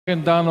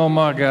Magandang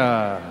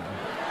umaga.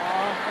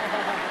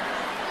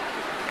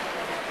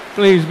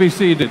 Please be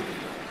seated.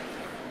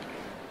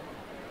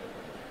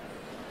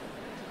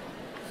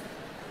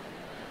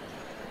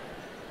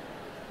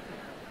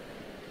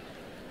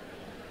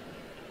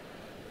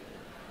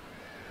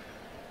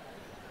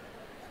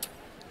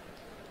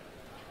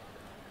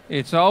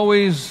 It's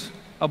always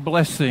a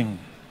blessing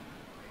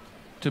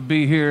to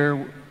be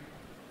here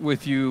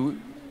with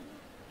you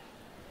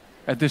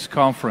at this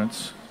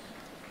conference.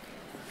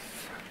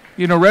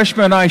 You know,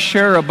 Reshma and I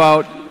share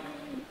about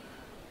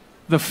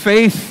the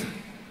faith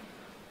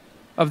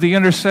of the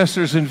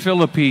intercessors in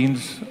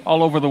Philippines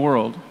all over the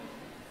world.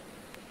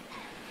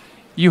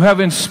 You have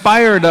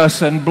inspired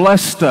us and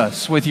blessed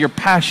us with your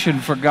passion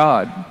for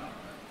God.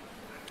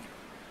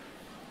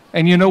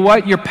 And you know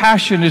what? Your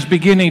passion is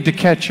beginning to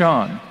catch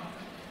on,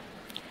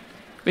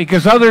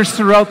 because others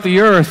throughout the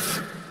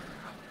earth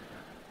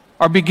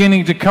are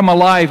beginning to come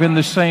alive in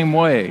the same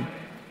way.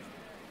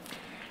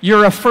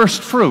 You're a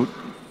first fruit.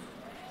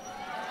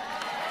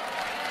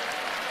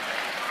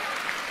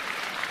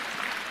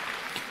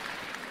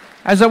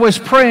 As I was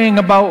praying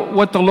about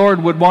what the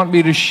Lord would want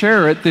me to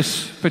share at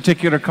this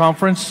particular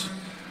conference,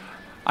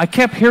 I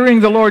kept hearing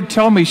the Lord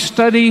tell me,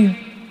 study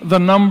the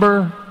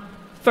number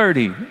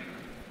 30.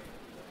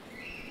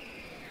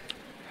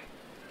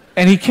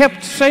 And He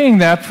kept saying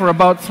that for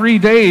about 3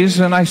 days,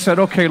 and I said,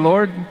 okay,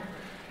 Lord.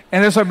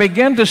 And as I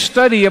began to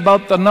study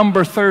about the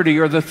number 30,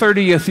 or the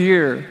 30th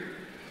year,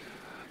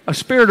 a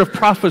spirit of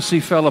prophecy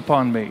fell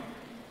upon me.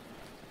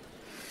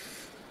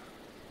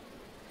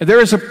 There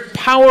is a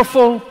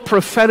powerful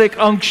prophetic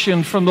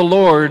unction from the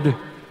Lord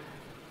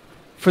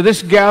for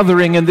this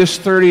gathering in this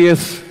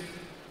 30th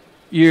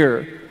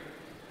year.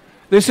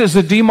 This is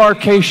a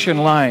demarcation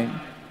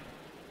line.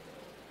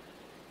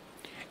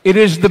 It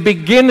is the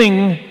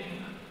beginning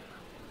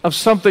of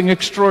something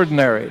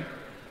extraordinary.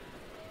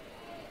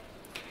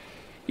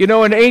 You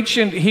know, in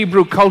ancient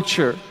Hebrew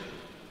culture,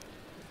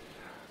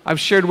 I've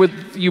shared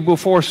with you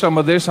before some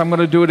of this. I'm going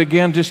to do it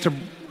again just to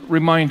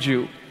remind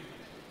you.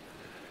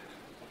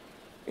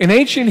 In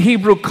ancient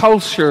Hebrew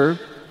culture,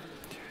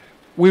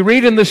 we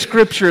read in the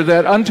scripture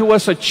that unto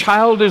us a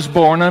child is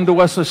born, unto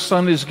us a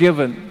son is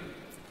given.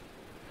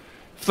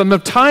 From the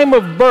time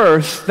of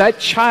birth, that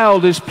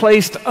child is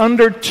placed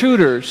under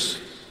tutors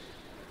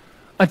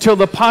until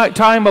the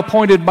time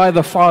appointed by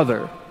the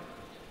father.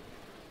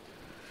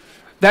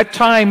 That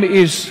time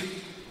is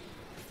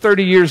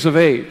 30 years of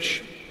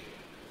age.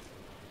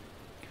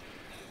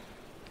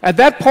 At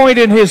that point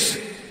in his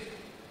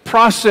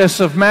process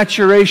of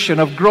maturation,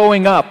 of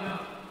growing up,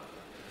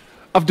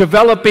 of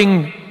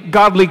developing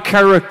godly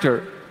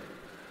character,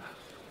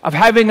 of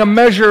having a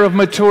measure of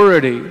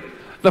maturity,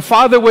 the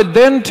father would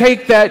then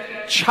take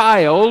that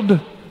child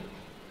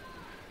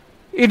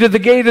into the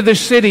gate of the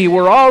city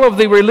where all of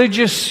the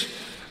religious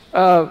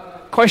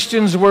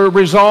questions were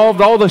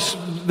resolved, all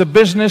the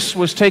business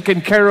was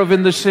taken care of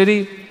in the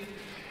city.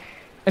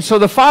 And so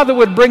the father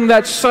would bring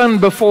that son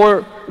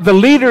before the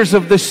leaders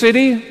of the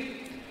city,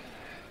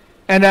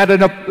 and at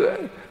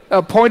an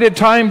appointed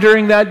time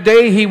during that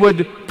day, he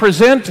would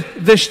present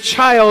this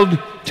child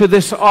to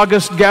this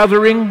august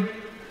gathering,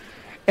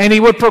 and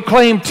he would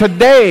proclaim,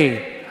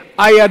 today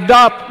I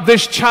adopt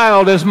this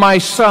child as my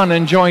son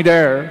and joint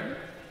heir.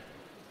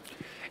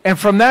 And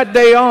from that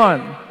day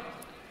on,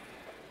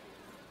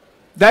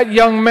 that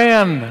young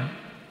man,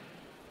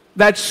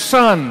 that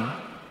son,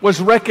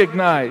 was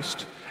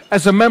recognized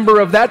as a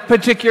member of that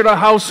particular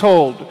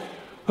household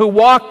who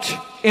walked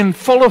in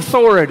full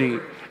authority,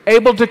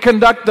 able to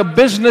conduct the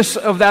business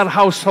of that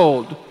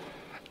household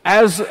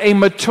as a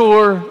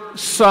mature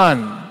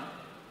son.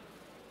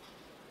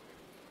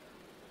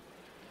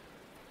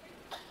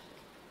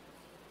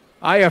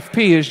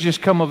 IFP has just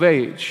come of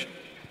age.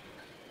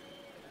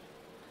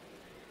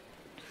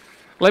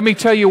 Let me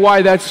tell you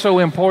why that's so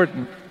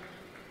important.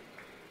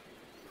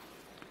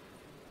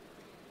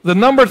 The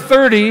number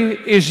 30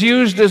 is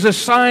used as a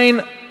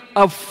sign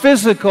of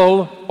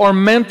physical or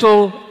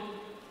mental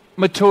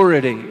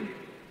maturity.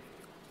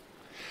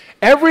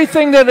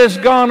 Everything that has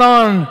gone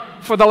on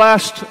for the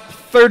last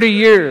 30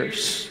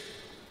 years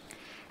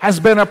has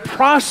been a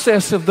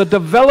process of the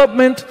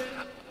development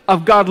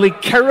of godly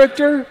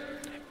character,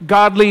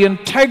 godly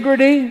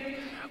integrity,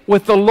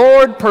 with the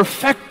Lord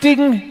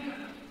perfecting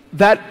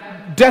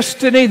that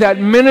destiny, that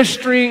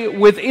ministry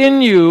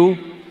within you,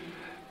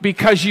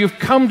 because you've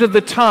come to the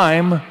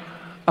time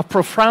of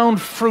profound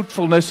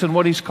fruitfulness in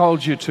what He's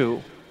called you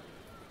to.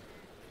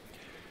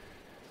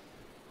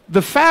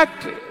 The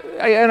fact,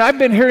 and I've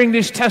been hearing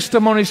these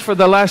testimonies for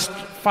the last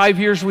 5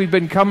 years we've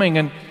been coming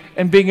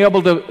and being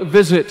able to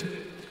visit.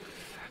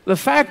 The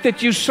fact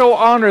that you so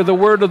honor the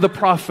word of the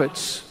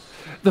prophets,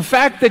 the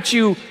fact that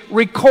you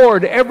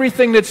record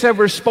everything that's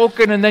ever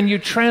spoken and then you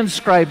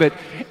transcribe it,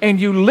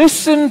 and you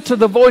listen to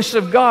the voice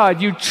of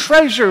God, you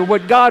treasure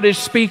what God is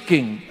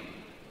speaking,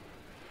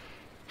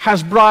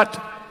 has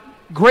brought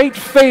great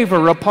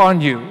favor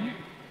upon you.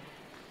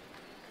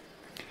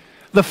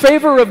 The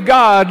favor of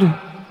God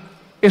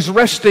is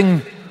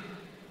resting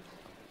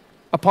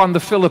upon the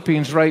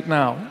Philippines right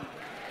now.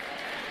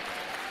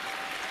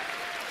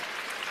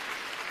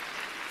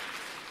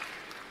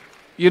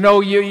 You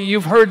know,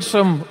 you've heard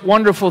some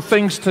wonderful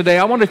things today.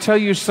 I want to tell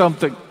you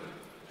something.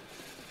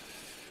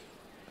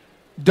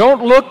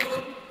 Don't look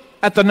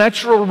at the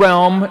natural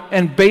realm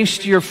and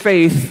base your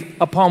faith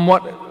upon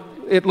what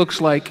it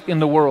looks like in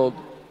the world.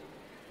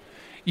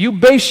 You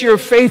base your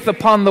faith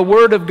upon the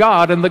Word of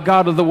God and the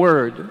God of the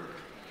Word.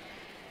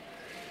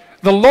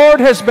 The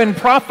Lord has been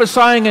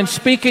prophesying and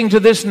speaking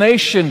to this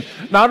nation,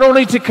 not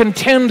only to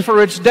contend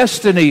for its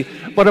destiny,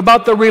 but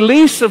about the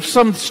release of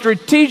some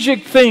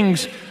strategic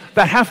things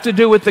that have to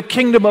do with the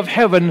kingdom of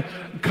heaven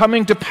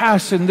coming to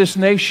pass in this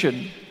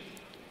nation.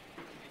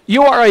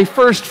 You are a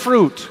first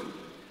fruit.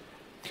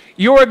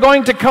 You are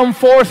going to come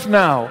forth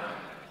now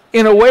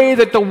in a way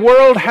that the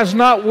world has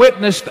not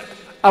witnessed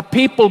a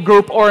people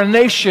group or a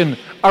nation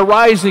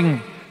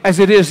arising as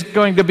it is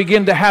going to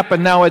begin to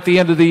happen now at the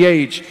end of the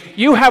age.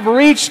 You have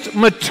reached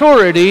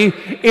maturity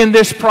in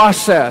this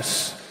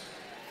process.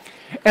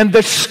 And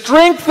the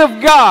strength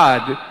of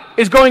God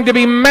is going to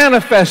be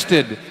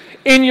manifested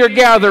in your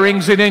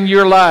gatherings and in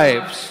your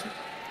lives.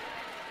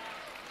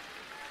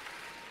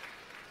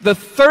 The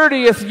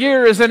 30th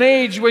year is an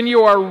age when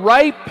you are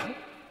ripe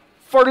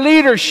for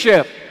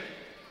leadership.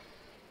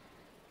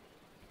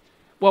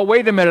 Well,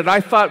 wait a minute,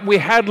 I thought we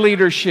had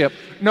leadership.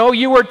 No,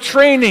 you are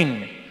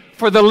training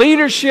for the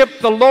leadership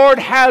the Lord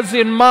has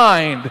in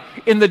mind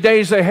in the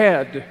days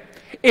ahead.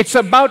 It's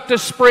about to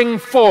spring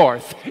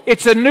forth.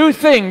 It's a new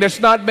thing that's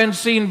not been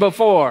seen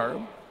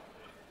before.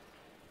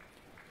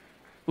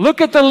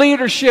 Look at the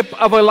leadership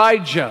of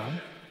Elijah.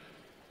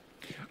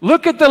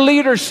 Look at the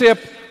leadership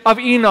of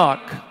Enoch.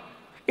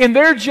 In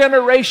their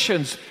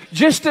generations,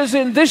 just as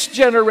in this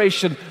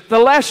generation, the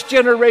last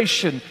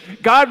generation,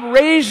 God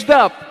raised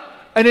up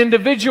an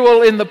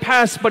individual in the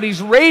past, but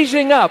He's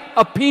raising up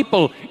a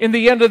people in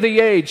the end of the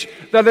age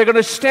that are going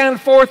to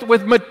stand forth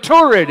with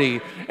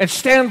maturity and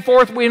stand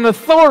forth in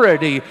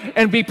authority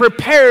and be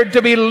prepared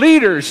to be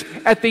leaders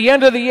at the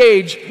end of the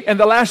age and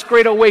the last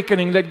great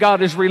awakening that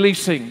God is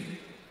releasing.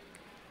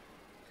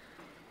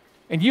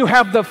 And you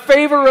have the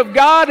favor of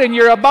God, and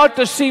you're about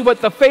to see what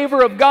the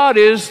favor of God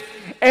is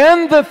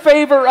and the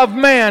favor of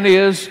man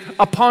is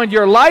upon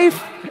your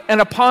life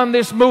and upon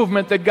this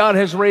movement that God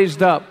has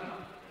raised up.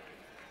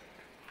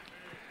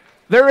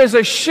 There is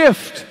a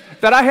shift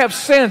that I have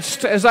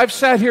sensed as I've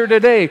sat here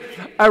today,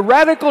 a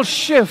radical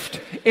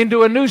shift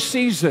into a new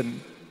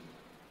season.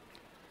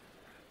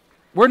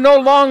 We're no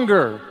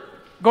longer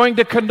going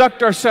to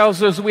conduct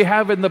ourselves as we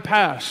have in the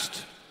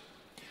past.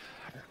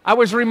 I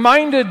was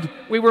reminded,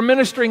 we were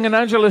ministering in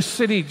Angeles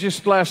City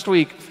just last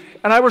week,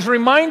 and I was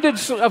reminded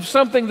of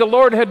something the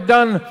Lord had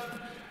done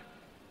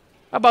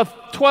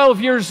about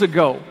 12 years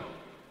ago.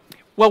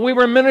 Well, we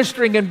were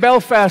ministering in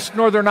Belfast,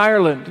 Northern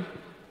Ireland.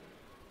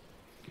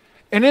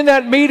 And in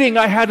that meeting,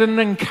 I had an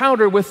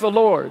encounter with the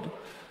Lord.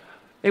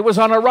 It was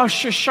on a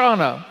Rosh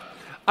Hashanah.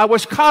 I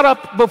was caught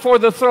up before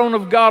the throne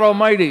of God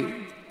Almighty,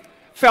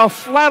 fell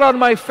flat on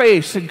my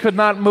face and could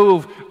not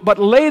move, but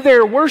lay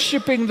there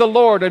worshiping the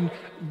Lord. And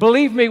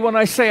believe me when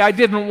I say I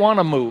didn't want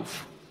to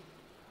move.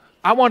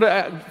 I want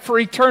to, for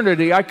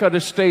eternity, I could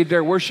have stayed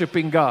there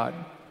worshiping God.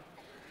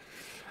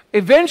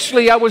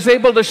 Eventually, I was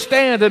able to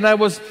stand, and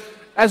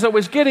as I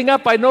was getting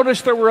up, I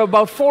noticed there were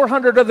about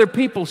 400 other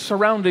people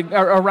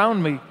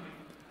around me.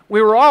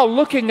 We were all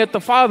looking at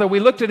the Father. We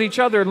looked at each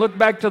other and looked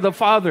back to the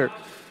Father.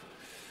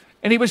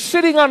 And He was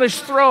sitting on His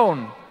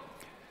throne.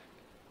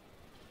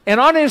 And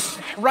on His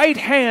right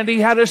hand, He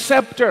had a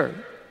scepter.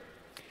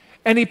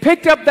 And He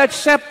picked up that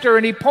scepter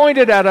and He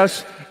pointed at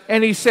us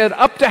and He said,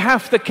 "Up to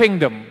half the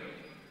kingdom,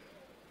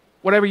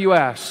 whatever you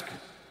ask."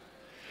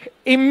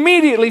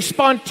 Immediately,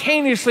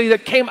 spontaneously,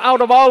 that came out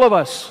of all of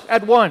us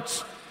at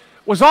once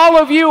was, "All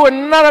of you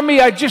and none of me.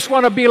 I just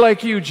want to be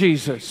like you,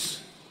 Jesus."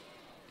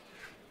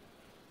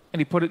 And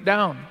He put it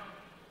down.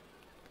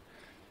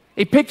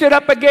 He picked it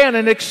up again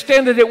and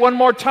extended it one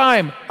more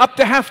time, "Up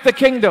to half the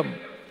kingdom."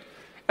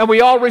 And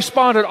we all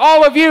responded,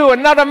 "All of you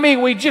and none of me.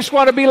 We just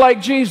want to be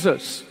like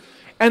Jesus."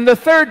 And the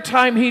third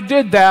time He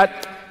did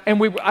that,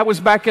 and I was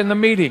back in the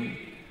meeting.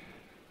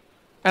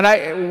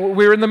 And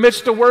we were in the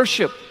midst of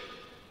worship.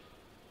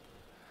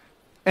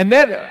 And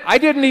then I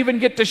didn't even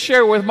get to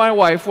share with my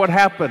wife what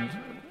happened.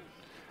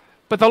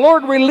 But the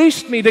Lord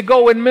released me to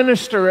go and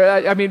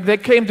minister. They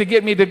came to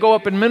get me to go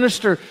up and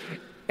minister.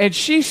 And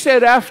she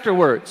said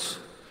afterwards,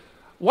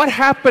 "What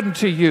happened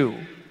to you?"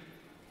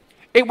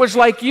 It was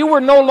like you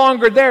were no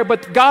longer there,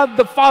 but God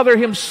the Father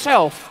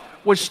Himself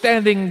was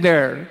standing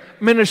there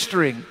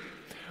ministering.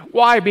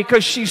 Why?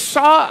 Because she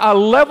saw a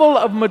level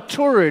of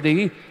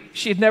maturity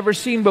she'd never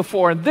seen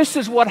before. And this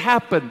is what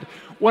happened.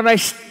 When I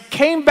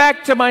came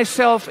back to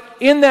myself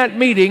in that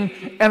meeting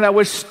and I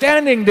was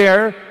standing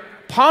there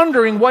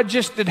pondering what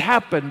just had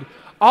happened,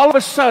 all of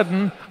a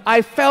sudden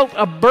I felt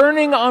a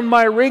burning on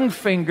my ring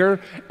finger,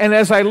 and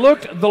as I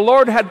looked, the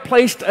Lord had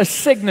placed a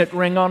signet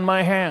ring on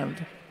my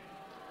hand.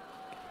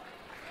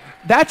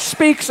 That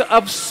speaks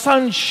of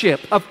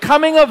sonship, of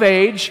coming of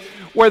age,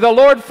 where the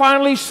Lord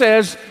finally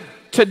says,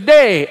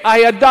 "Today I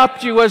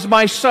adopt you as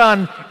my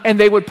son," and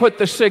they would put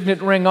the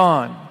signet ring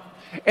on.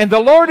 And the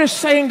Lord is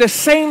saying the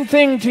same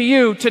thing to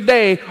you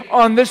today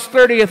on this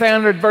 30th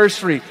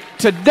anniversary.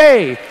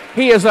 Today,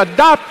 He is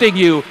adopting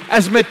you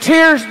as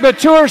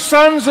mature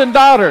sons and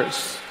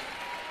daughters.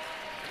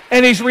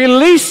 And He's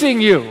releasing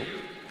you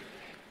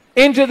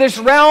into this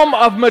realm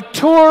of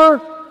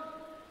mature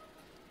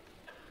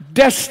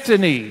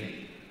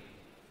destiny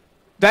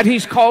that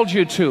He's called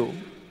you to.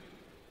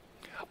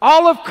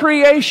 All of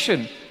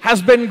creation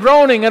has been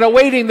groaning and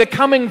awaiting the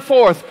coming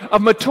forth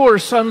of mature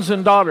sons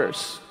and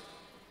daughters.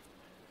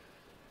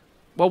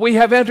 Well, we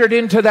have entered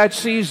into that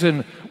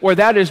season where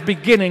that is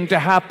beginning to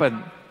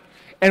happen.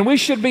 And we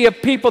should be a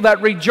people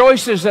that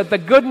rejoices at the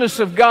goodness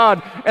of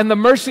God and the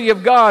mercy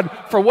of God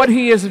for what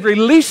He is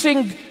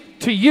releasing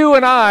to you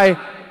and I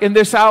in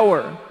this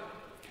hour.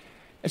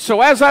 And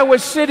so as I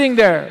was sitting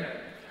there,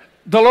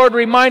 the Lord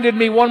reminded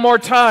me one more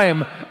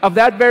time of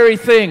that very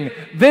thing.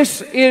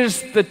 This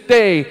is the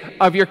day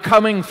of your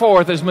coming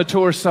forth as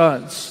mature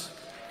sons.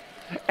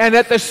 And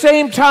at the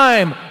same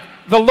time,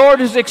 the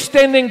Lord is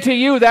extending to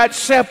you that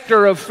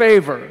scepter of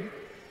favor.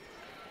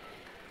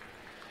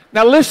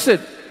 Now listen,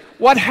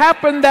 what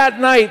happened that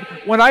night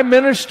when I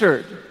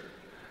ministered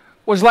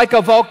was like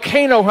a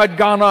volcano had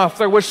gone off.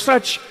 There was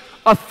such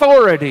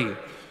authority.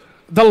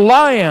 The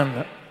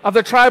Lion of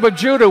the tribe of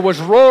Judah was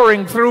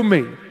roaring through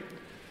me.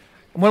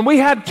 When we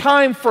had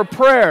time for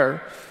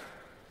prayer,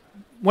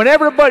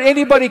 whenever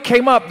anybody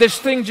came up, this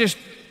thing just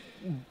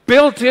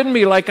built in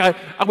me like I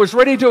was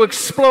ready to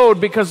explode,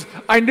 because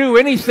I knew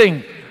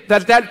anything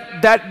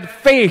that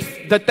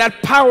faith,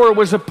 that power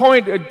was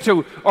appointed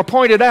to or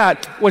pointed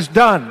at was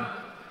done.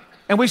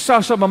 And we saw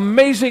some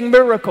amazing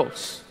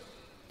miracles.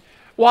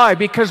 Why?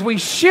 Because we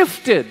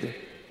shifted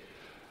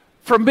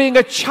from being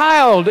a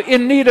child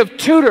in need of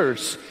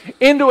tutors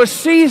into a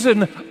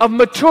season of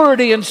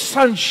maturity and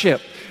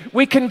sonship.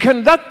 We can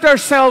conduct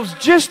ourselves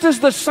just as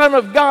the Son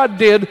of God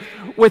did,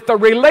 with the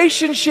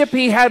relationship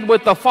He had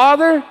with the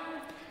Father,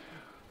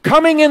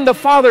 coming in the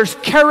Father's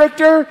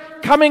character,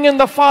 coming in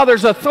the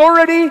Father's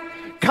authority,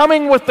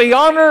 coming with the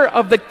honor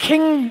of the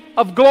King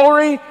of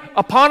glory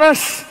upon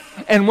us.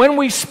 And when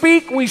we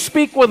speak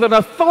with an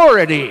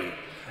authority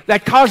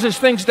that causes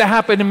things to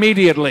happen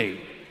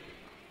immediately.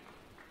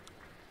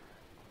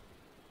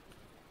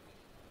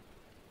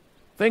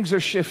 Things are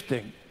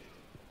shifting.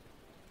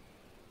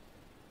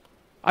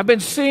 I've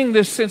been seeing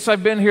this since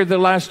I've been here the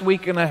last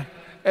week and a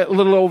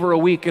little over a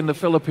week in the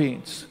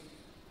Philippines.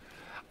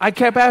 I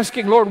kept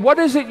asking, Lord, what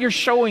is it you're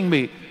showing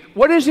me?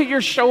 What is it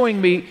you're showing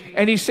me?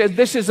 And He said,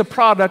 this is a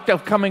product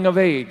of coming of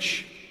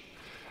age.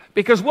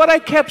 Because what I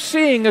kept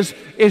seeing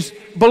is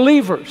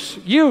believers,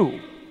 you,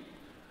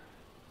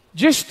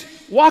 just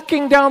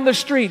walking down the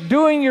street,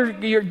 doing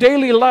your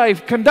daily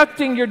life,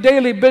 conducting your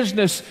daily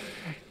business,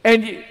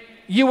 and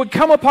you would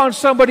come upon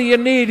somebody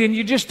in need and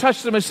you just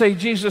touch them and say,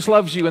 Jesus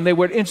loves you, and they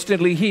were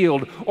instantly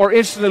healed or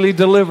instantly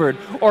delivered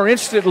or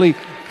instantly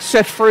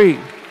set free.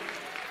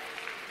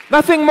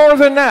 Nothing more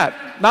than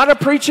that. Not a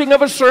preaching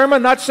of a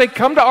sermon, not say,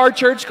 come to our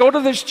church, go to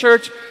this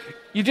church.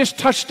 You just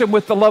touched them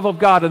with the love of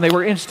God and they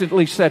were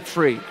instantly set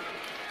free.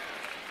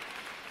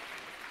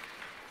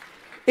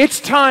 It's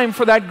time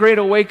for that great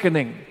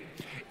awakening.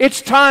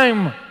 It's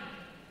time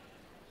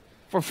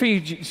for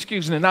Fiji,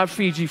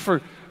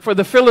 for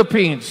the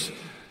Philippines.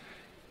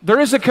 There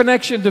is a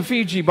connection to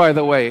Fiji, by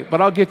the way,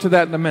 but I'll get to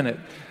that in a minute.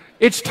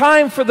 It's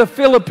time for the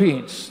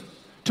Philippines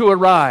to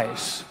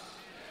arise.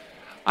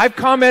 I've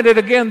commented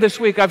again this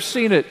week, I've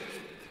seen it.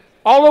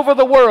 All over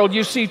the world,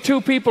 you see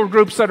two people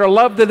groups that are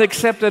loved and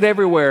accepted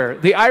everywhere.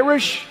 The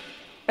Irish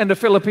and the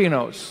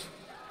Filipinos.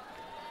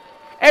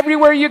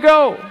 Everywhere you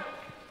go.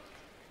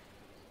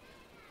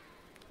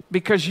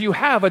 Because you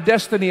have a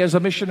destiny as a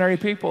missionary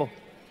people.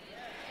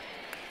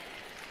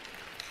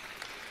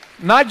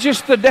 Not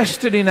just the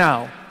destiny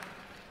now,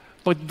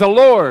 but the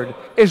Lord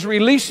is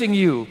releasing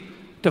you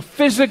to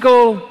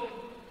physical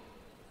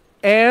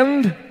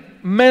and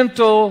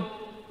mental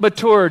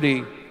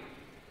maturity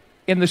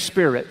in the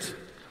Spirit.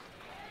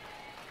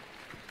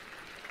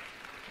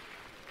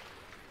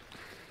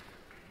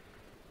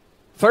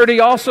 "30"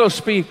 also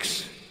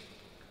speaks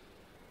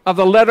of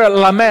the letter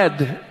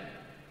Lamed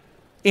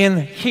in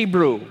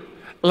Hebrew.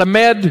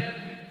 Lamed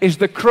is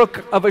the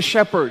crook of a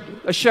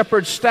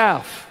shepherd's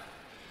staff.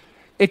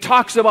 It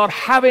talks about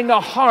having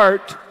a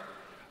heart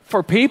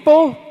for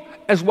people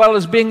as well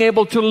as being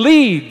able to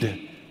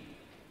lead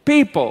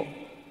people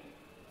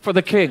for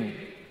the King.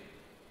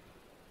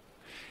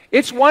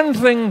 It's one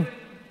thing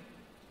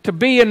to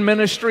be in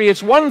ministry.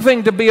 It's one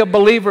thing to be a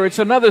believer. It's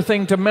another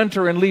thing to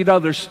mentor and lead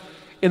others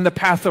in the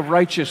path of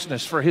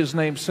righteousness for His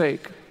name's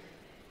sake.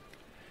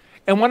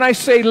 And when I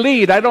say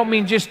lead, I don't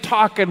mean just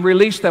talk and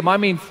release them. I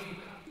mean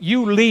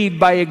you lead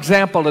by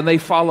example and they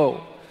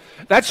follow.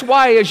 That's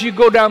why as you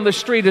go down the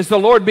street, as the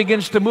Lord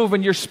begins to move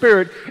in your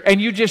spirit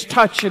and you just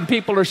touch and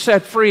people are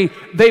set free,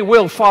 they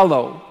will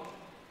follow.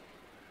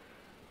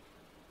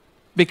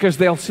 Because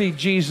they'll see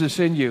Jesus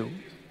in you.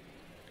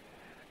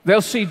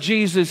 They'll see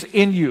Jesus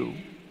in you.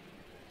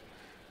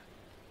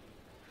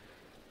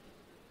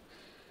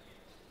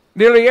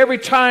 Nearly every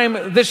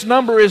time this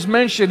number is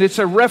mentioned, it's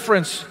a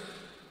reference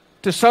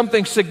to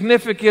something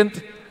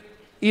significant,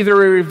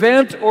 either an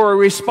event or a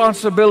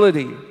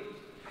responsibility.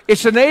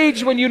 It's an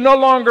age when you no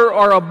longer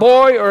are a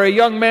boy or a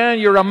young man,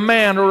 you're a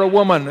man or a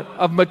woman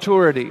of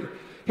maturity.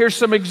 Here's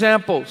some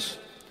examples.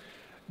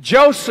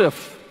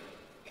 Joseph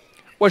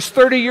was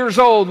 30 years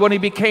old when he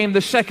became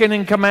the second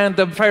in command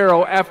of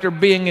Pharaoh after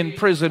being in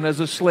prison as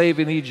a slave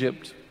in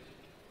Egypt.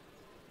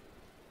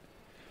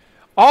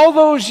 All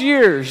those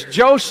years,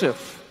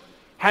 Joseph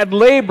had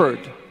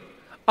labored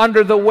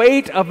under the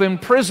weight of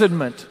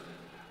imprisonment,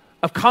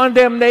 of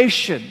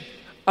condemnation,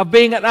 of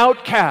being an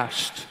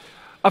outcast,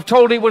 of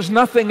told he was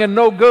nothing and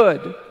no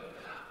good.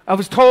 I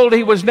was told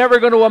he was never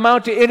going to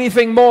amount to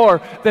anything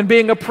more than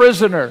being a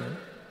prisoner.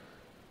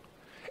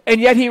 And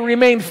yet he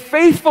remained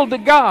faithful to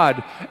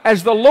God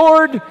as the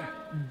Lord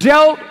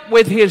dealt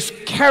with his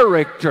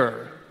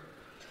character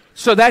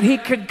so that he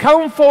could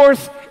come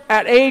forth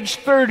at age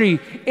 30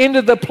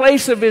 into the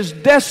place of his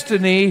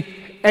destiny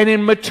and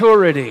in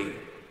maturity.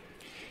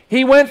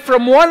 He went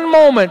from one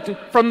moment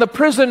from the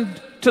prison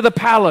to the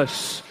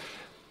palace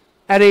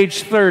at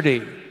age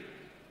 30.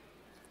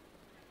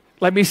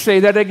 Let me say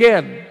that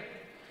again.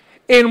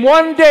 In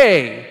one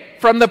day,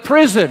 from the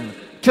prison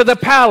to the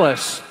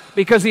palace,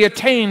 because he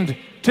attained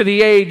to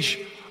the age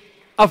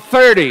of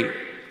 30.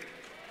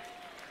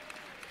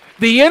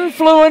 The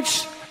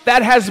influence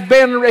that has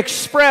been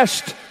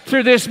expressed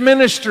through this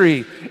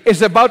ministry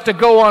is about to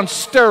go on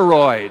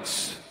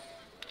steroids,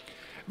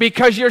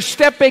 because you're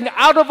stepping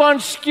out of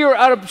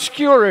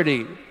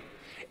obscurity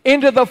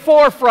into the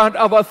forefront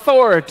of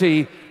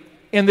authority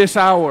in this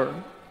hour.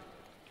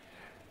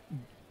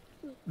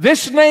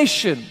 This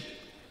nation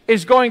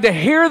is going to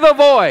hear the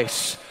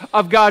voice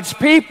of God's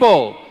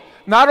people,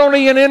 not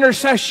only in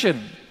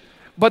intercession,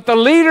 but the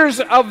leaders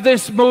of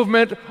this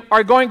movement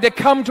are going to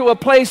come to a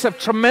place of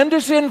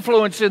tremendous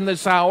influence in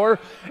this hour,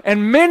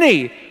 and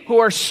many who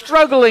are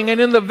struggling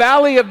and in the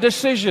valley of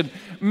decision,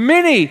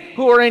 many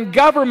who are in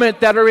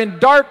government that are in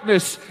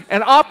darkness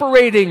and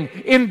operating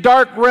in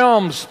dark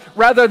realms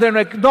rather than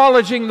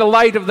acknowledging the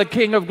light of the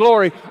King of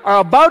Glory, are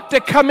about to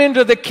come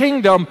into the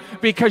kingdom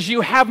because you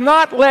have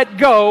not let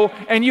go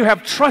and you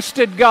have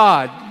trusted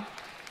God.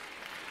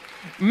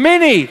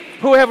 Many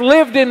who have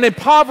lived an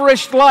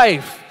impoverished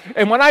life,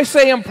 and when I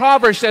say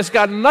impoverished, that's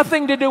got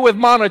nothing to do with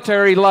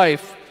monetary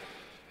life.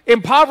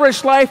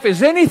 Impoverished life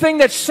is anything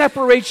that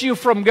separates you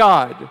from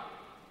God.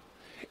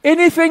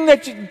 Anything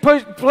that you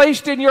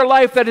placed in your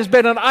life that has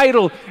been an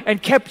idol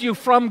and kept you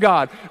from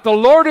God. The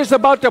Lord is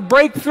about to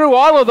break through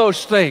all of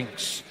those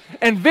things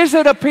and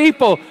visit a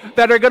people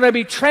that are going to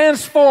be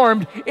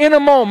transformed in a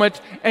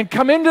moment and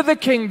come into the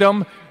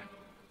kingdom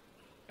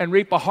and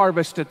reap a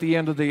harvest at the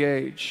end of the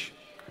age.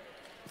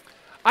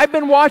 I've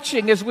been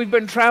watching as we've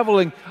been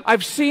traveling.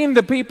 I've seen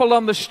the people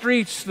on the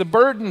streets, the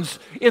burdens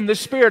in the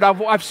Spirit.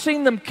 I've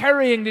seen them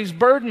carrying these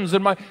burdens,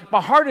 and my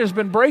heart has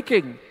been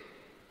breaking.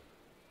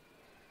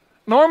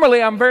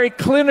 Normally, I'm very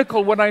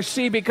clinical when I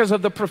see because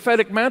of the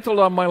prophetic mantle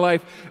on my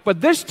life.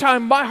 But this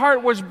time, my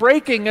heart was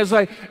breaking as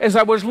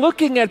I was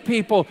looking at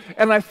people,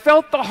 and I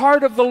felt the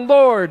heart of the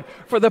Lord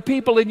for the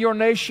people in your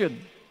nation.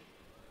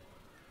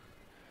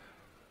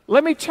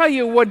 Let me tell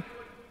you,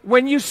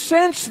 when you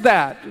sense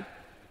that,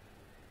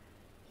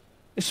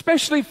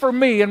 especially for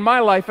me in my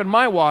life and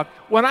my walk,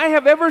 when I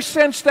have ever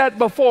sensed that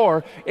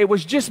before, it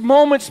was just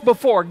moments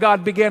before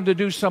God began to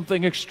do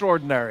something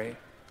extraordinary.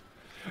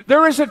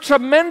 There is a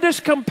tremendous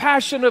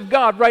compassion of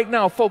God right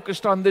now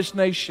focused on this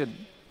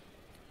nation.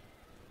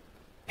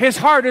 His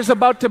heart is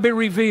about to be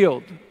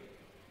revealed.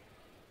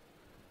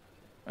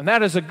 And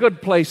that is a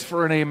good place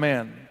for an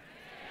amen.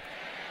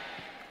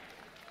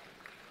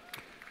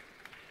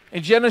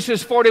 In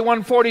Genesis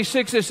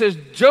 41:46, it says,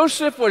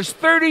 Joseph was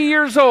 30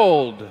 years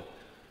old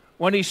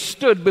when he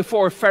stood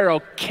before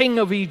Pharaoh, king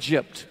of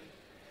Egypt.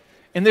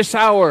 In this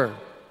hour,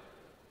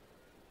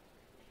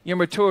 your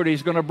maturity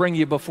is going to bring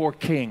you before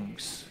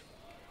kings.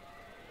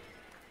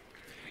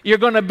 You're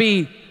going to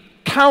be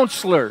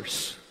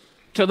counselors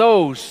to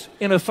those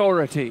in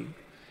authority.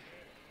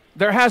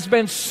 There has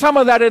been some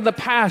of that in the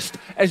past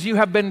as you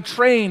have been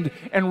trained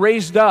and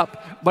raised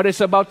up, but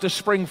it's about to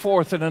spring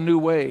forth in a new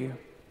way.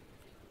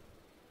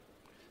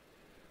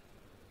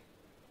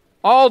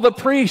 All the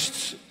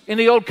priests in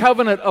the Old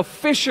Covenant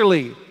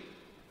officially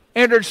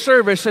entered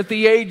service at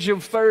the age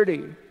of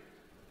 30.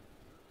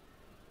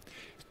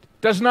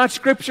 Does not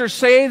Scripture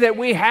say that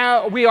we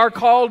are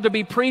called to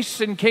be priests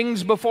and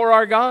kings before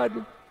our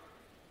God?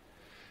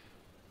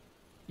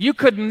 You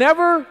could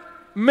never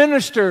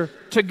minister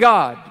to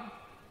God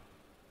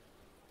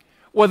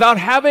without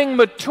having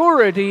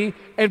maturity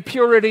and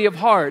purity of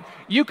heart.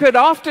 You could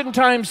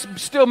oftentimes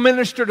still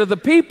minister to the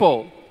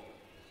people,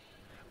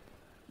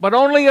 but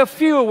only a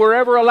few were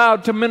ever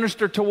allowed to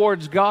minister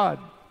towards God.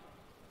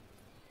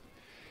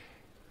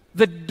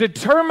 The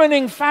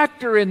determining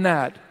factor in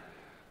that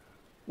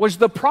was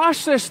the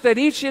process that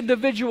each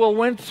individual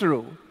went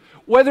through,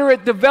 whether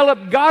it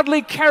developed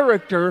godly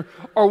character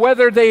or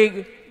whether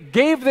they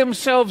gave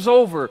themselves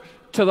over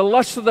to the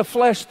lust of the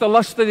flesh, the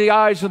lust of the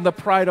eyes, and the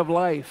pride of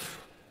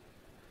life.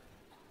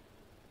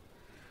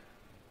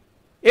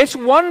 It's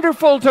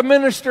wonderful to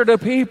minister to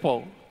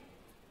people.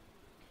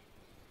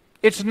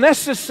 It's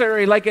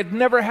necessary like it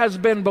never has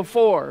been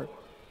before.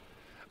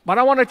 But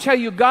I want to tell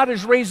you, God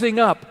is raising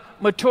up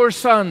mature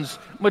sons,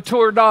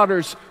 mature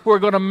daughters who are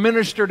going to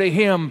minister to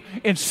Him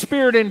in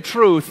spirit and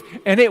truth,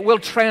 and it will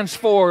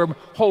transform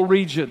whole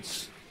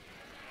regions.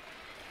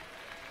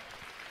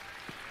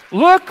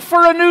 Look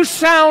for a new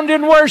sound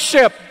in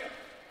worship.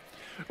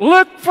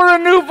 Look for a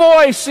new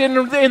voice in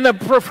the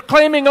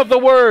proclaiming of the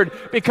Word,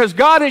 because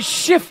God is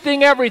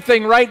shifting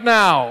everything right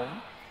now.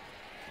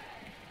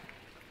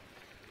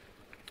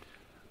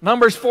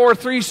 Numbers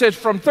 4:3 says,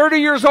 from 30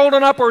 years old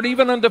and upward,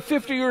 even unto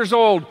 50 years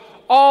old,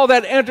 all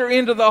that enter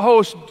into the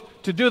host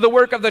to do the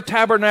work of the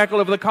tabernacle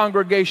of the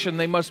congregation,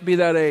 they must be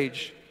that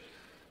age.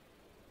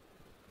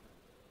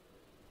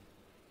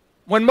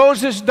 When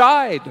Moses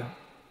died,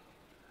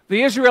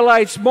 the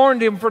Israelites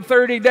mourned him for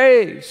 30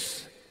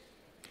 days.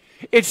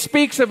 It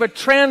speaks of a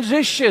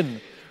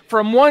transition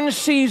from one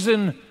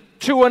season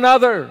to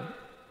another.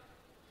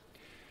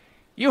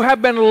 You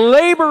have been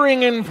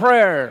laboring in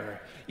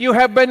prayer. You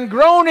have been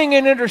groaning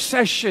in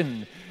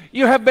intercession.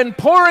 You have been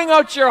pouring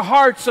out your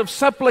hearts of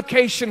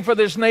supplication for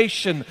this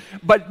nation.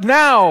 But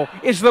now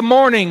is the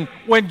morning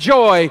when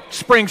joy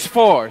springs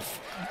forth.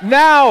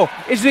 Now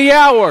is the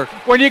hour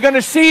when you're going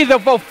to see the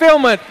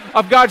fulfillment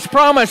of God's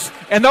promise,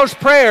 and those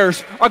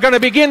prayers are going to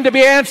begin to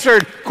be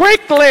answered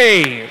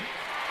quickly.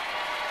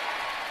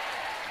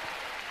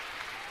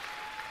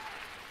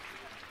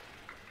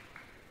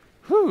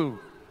 Whew.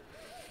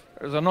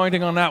 There's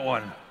anointing on that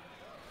one.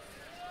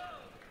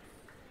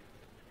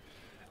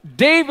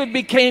 David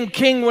became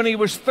king when he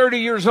was 30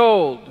 years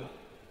old,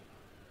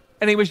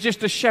 and he was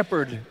just a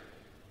shepherd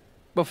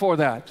before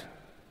that.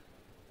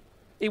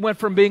 He went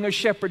from being a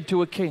shepherd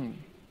to a king.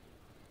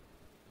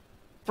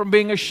 From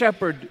being a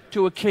shepherd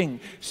to a king.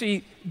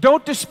 See,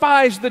 don't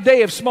despise the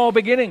day of small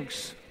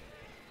beginnings.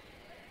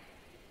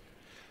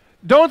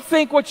 Don't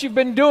think what you've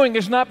been doing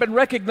has not been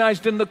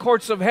recognized in the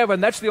courts of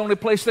heaven. That's the only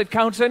place that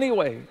counts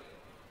anyway.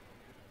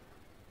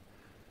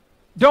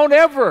 Don't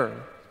ever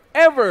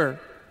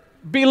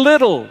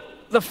belittle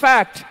the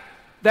fact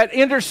that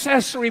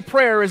intercessory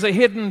prayer is a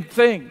hidden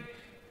thing.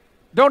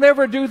 Don't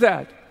ever do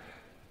that.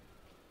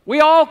 We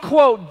all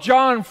quote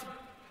John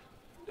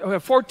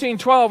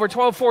 14:12 or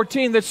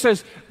 12:14 that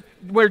says,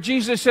 where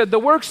Jesus said, the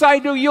works I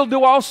do, you'll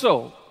do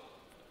also.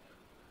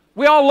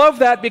 We all love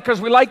that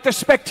because we like the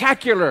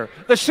spectacular,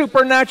 the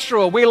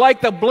supernatural. We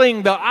like the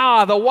bling, the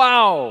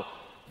wow.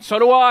 So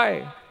do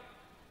I.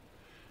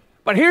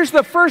 But here's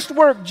the first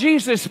work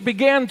Jesus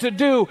began to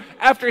do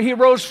after He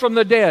rose from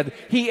the dead.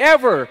 He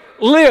ever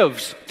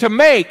lives to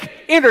make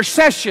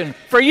intercession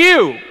for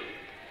you.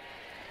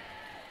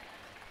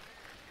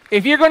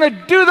 If you're going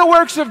to do the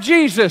works of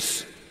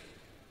Jesus,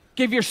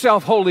 give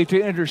yourself wholly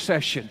to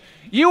intercession.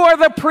 You are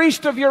the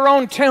priest of your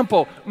own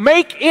temple.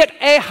 Make it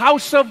a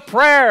house of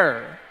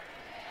prayer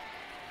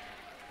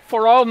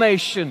for all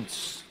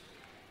nations.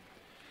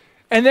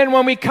 And then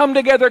when we come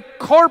together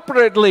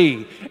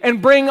corporately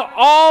and bring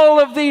all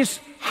of these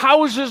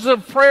houses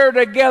of prayer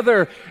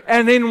together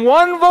and in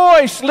one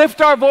voice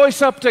lift our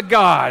voice up to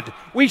God,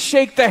 we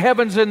shake the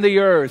heavens and the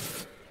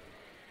earth.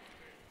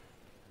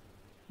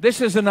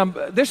 This is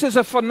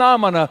a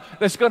phenomena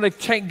that's going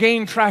to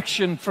gain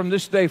traction from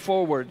this day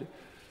forward.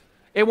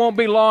 It won't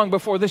be long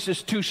before this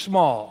is too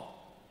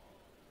small.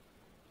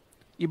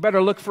 You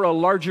better look for a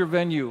larger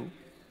venue.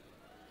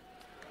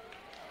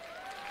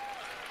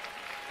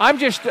 I'm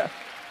just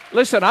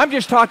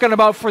talking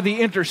about for the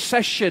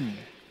intercession.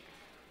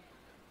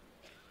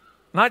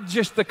 Not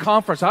just the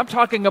conference. I'm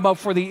talking about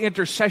for the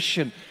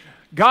intercession.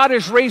 God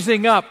is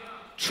raising up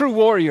true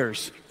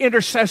warriors,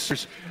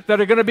 intercessors that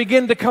are going to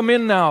begin to come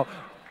in now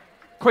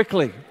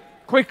quickly.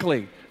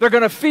 They're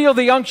going to feel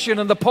the unction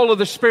and the pull of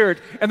the Spirit,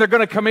 and they're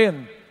going to come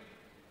in.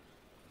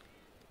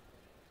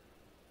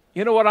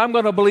 You know what I'm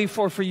going to believe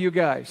for you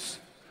guys?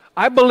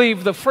 I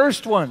believe the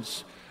first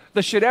ones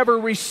that should ever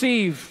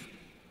receive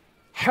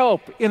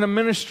help in a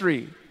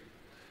ministry.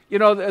 You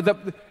know,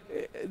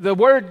 the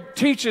Word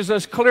teaches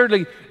us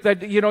clearly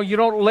that, you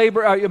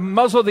don't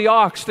muzzle the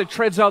ox that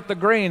treads out the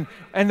grain.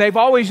 And they've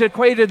always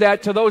equated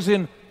that to those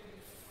in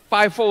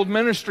fivefold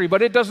ministry,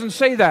 but it doesn't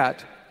say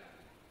that.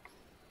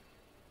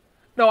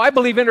 No, I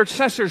believe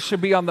intercessors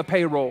should be on the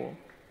payroll.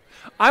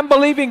 I'm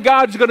believing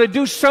God's going to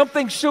do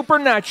something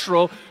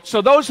supernatural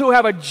so those who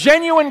have a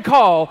genuine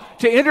call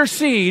to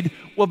intercede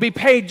will be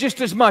paid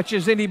just as much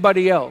as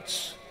anybody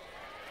else.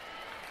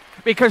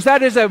 Because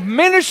that is a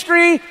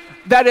ministry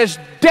that is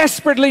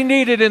desperately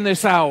needed in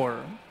this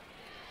hour.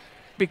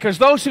 Because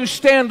those who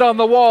stand on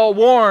the wall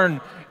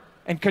warn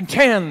and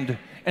contend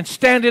and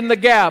stand in the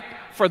gap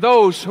for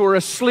those who are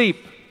asleep.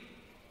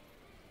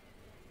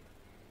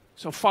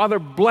 So, Father,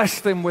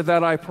 bless them with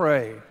that, I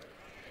pray.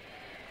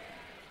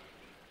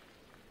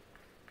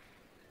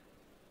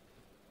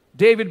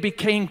 David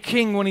became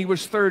king when he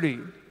was 30.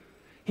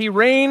 He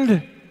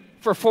reigned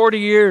for 40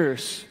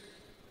 years.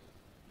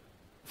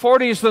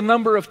 40 is the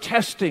number of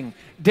testing.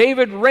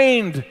 David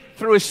reigned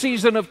through a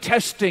season of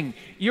testing.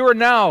 You are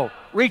now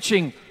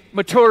reaching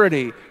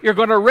maturity. You're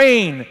going to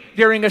reign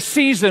during a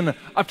season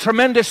of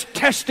tremendous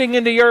testing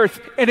in the earth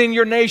and in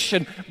your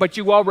nation, but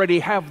you already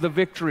have the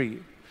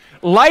victory.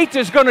 Light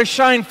is going to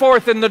shine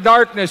forth in the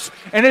darkness,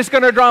 and it's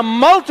going to draw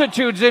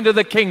multitudes into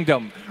the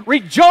kingdom.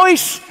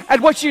 Rejoice at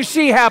what you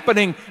see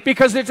happening,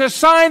 because it's a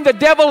sign the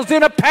devil's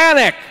in a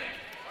panic.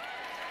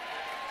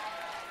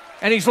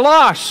 And he's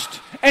lost,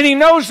 and he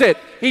knows it.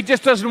 He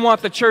just doesn't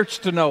want the church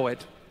to know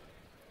it.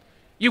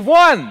 You've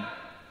won,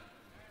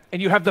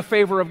 and you have the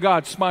favor of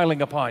God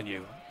smiling upon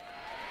you.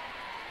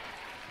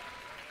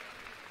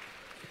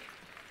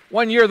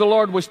 One year the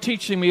Lord was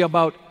teaching me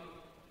about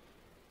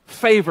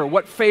favor,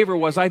 what favor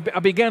was. I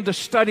began to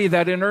study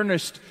that in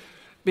earnest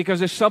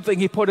because it's something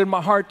He put in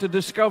my heart to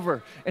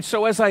discover. And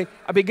so as I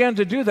began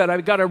to do that,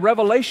 I got a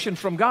revelation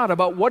from God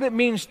about what it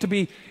means to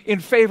be in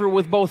favor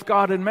with both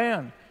God and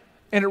man.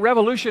 And it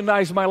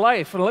revolutionized my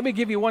life. And let me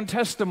give you one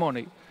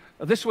testimony.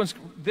 This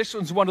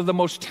one's one of the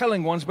most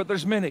telling ones, but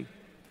there's many.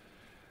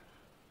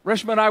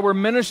 Reshma and I were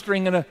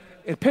ministering in an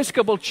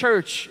Episcopal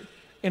church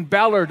in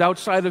Ballard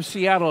outside of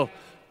Seattle,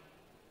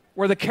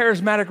 where the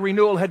charismatic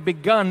renewal had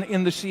begun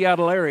in the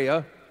Seattle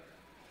area.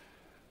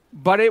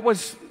 But it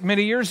was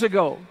many years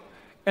ago.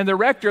 And the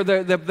rector,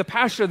 the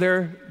pastor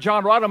there,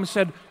 John Rodham,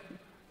 said,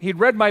 he'd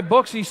read my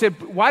books. He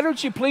said, why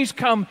don't you please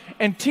come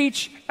and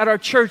teach at our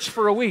church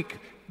for a week?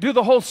 Do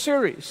the whole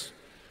series.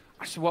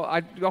 I said,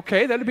 well,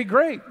 okay, that'd be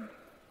great.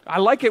 I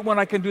like it when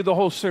I can do the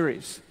whole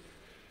series.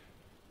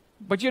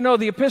 But you know,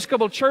 the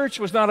Episcopal church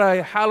was not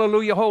a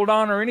hallelujah, hold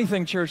on, or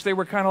anything church. They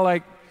were kind of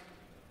like,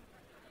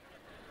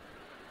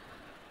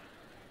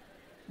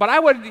 but I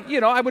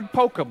would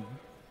poke them.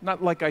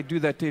 Not like I do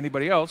that to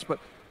anybody else, but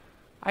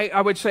I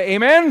would say,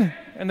 amen?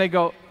 And they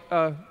go,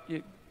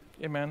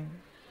 amen.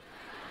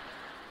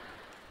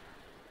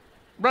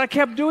 But I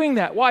kept doing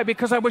that. Why?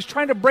 Because I was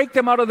trying to break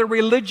them out of the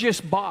religious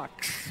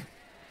box.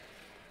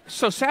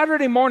 So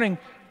Saturday morning,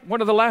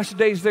 one of the last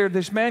days there,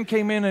 this man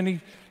came in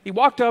and he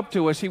walked up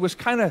to us. He was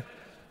kind of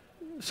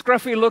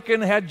scruffy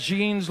looking, had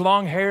jeans,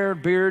 long hair,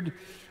 beard.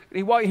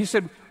 He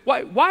said,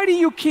 why do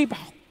you keep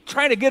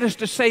trying to get us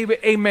to say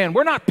amen?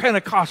 We're not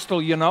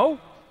Pentecostal, you know.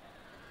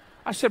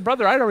 I said,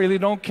 brother, I really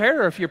don't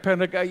care if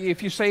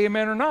you say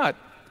amen or not.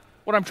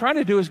 What I'm trying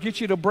to do is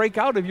get you to break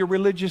out of your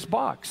religious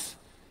box.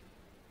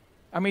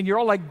 I mean, you're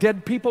all like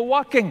dead people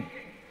walking.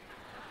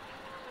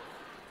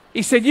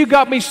 He said, you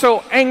got me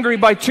so angry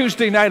by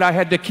Tuesday night I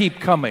had to keep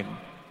coming.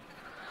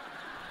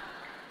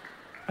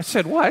 I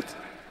said, what?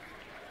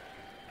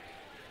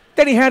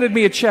 Then he handed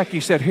me a check.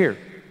 He said, here. And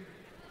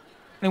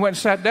he went and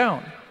sat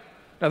down.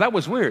 Now, that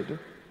was weird.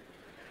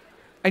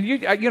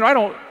 And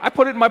I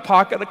put it in my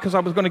pocket because I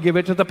was going to give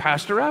it to the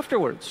pastor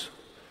afterwards.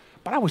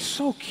 But I was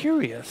so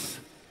curious.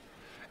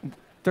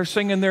 They're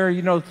singing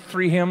their,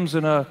 3 hymns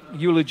and a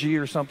eulogy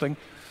or something.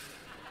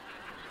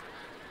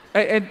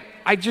 And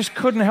I just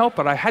couldn't help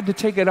it. I had to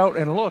take it out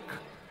and look.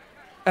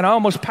 And I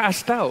almost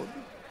passed out.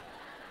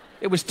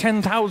 It was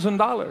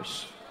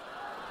 $10,000.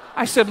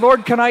 I said,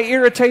 Lord, can I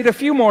irritate a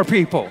few more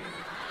people?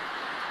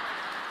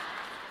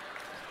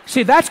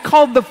 See, that's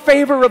called the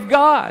favor of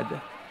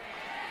God.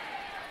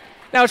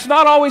 Now, it's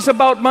not always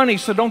about money,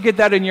 so don't get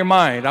that in your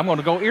mind. I'm going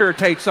to go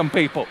irritate some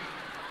people.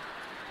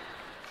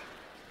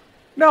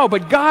 No,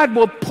 but God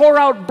will pour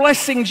out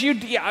blessings.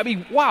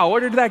 Wow,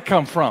 where did that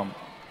come from?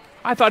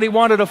 I thought He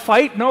wanted a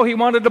fight. No, He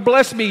wanted to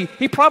bless me.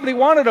 He probably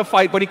wanted a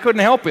fight, but He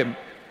couldn't help him.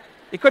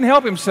 He couldn't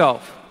help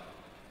himself.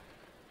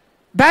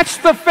 That's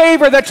the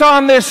favor that's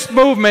on this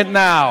movement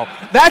now.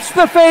 That's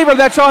the favor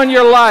that's on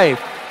your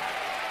life.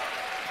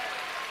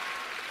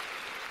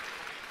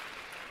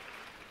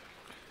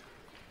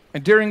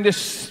 And during this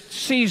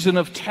season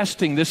of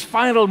testing, this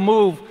final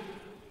move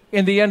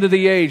in the end of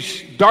the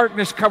age,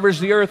 darkness covers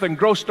the earth and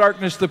gross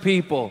darkness the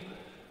people.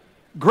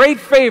 Great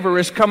favor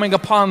is coming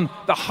upon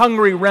the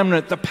hungry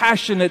remnant, the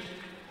passionate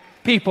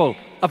people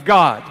of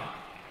God.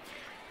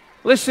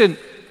 Listen,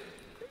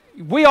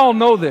 we all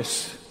know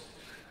this.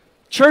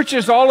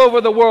 Churches all over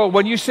the world,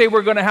 when you say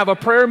we're going to have a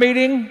prayer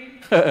meeting,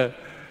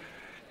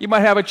 you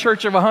might have a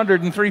church of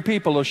 103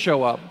 people who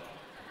show up.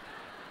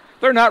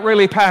 They're not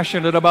really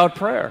passionate about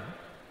prayer.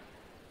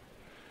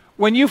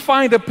 When you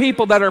find a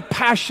people that are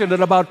passionate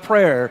about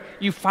prayer,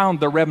 you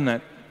found the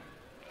remnant.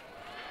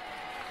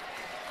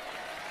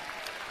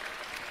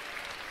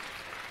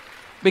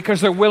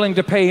 Because they're willing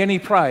to pay any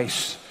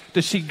price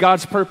to see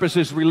God's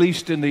purposes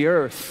released in the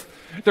earth.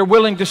 They're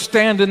willing to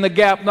stand in the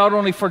gap not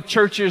only for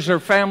churches or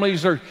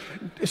families or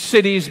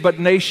cities, but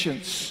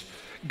nations.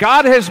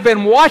 God has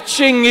been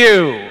watching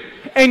you,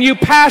 and you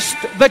passed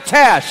the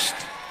test.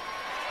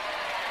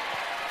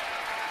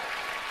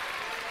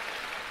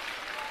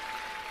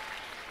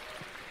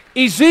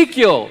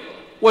 Ezekiel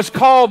was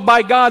called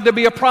by God to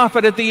be a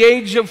prophet at the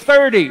age of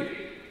 30.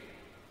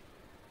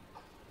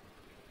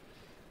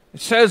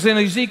 It says in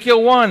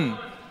Ezekiel 1,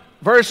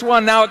 verse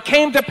 1, now it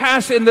came to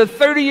pass in the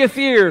 30th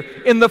year,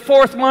 in the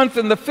 4th month,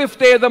 in the 5th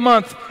day of the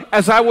month,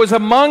 as I was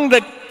among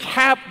the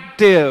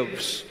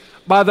captives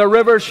by the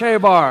river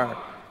Chebar,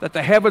 that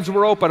the heavens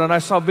were open and I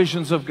saw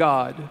visions of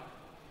God.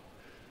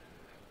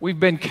 We've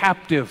been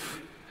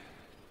captive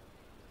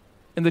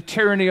in the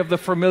tyranny of the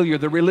familiar,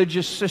 the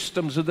religious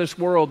systems of this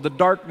world, the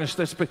darkness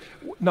that's been...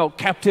 No,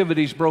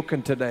 captivity's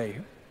broken today.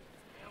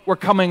 We're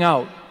coming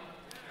out.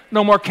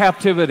 No more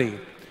captivity.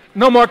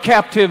 No more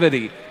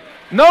captivity.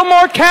 No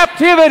more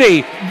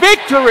captivity.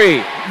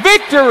 Victory,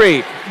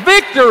 victory,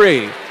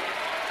 victory.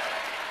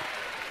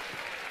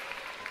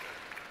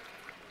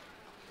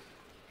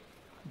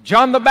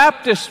 John the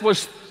Baptist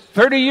was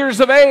 30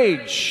 years of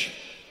age.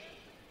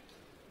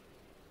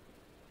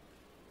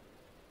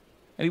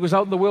 And he was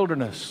out in the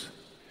wilderness.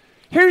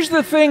 Here's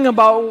the thing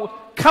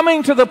about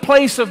coming to the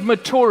place of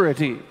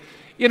maturity.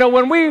 You know,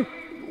 when we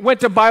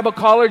went to Bible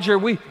college or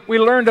we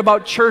learned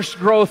about church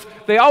growth,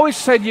 they always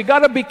said you got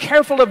to be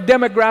careful of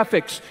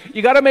demographics.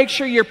 You got to make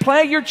sure you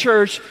plant your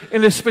church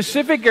in a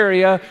specific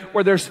area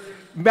where there's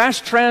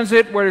mass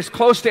transit, where it's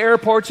close to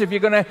airports. If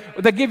you're going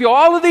to, they give you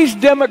all of these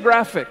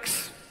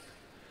demographics.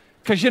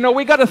 Because, you know,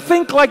 we got to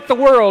think like the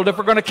world if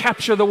we're going to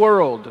capture the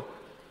world.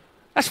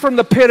 That's from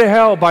the pit of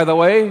hell, by the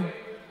way.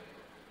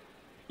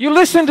 You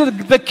listen to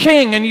the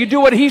king and you do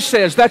what he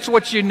says. That's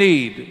what you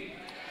need.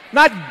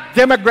 Not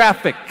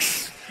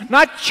demographics.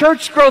 Not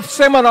church growth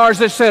seminars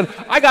that said,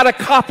 I got to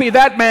copy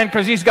that man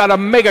because he's got a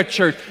mega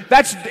church.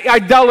 That's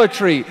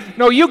idolatry.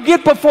 No, you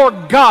get before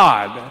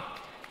God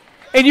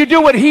and you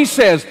do what he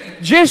says.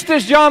 Just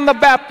as John the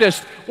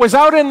Baptist was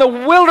out in the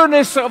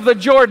wilderness of the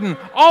Jordan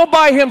all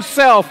by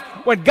himself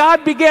when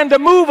God began to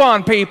move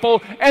on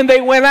people and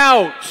they went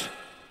out.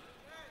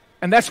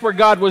 And that's where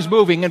God was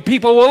moving. And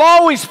people will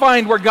always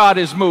find where God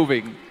is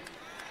moving.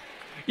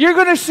 You're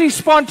going to see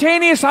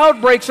spontaneous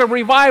outbreaks of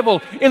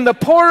revival in the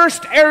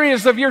poorest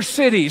areas of your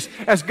cities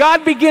as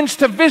God begins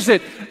to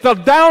visit the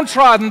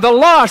downtrodden, the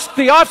lost,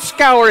 the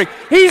offscouring.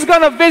 He's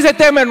going to visit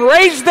them and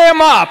raise them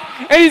up.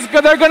 And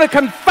they're going to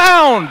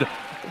confound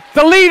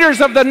the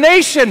leaders of the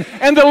nation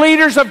and the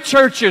leaders of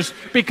churches,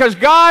 because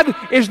God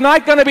is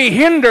not going to be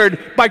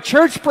hindered by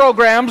church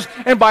programs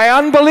and by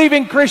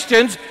unbelieving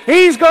Christians.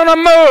 He's going to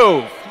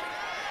move.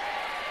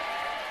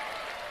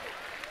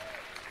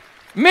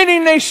 Many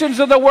nations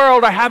of the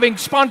world are having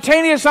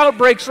spontaneous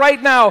outbreaks right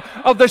now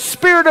of the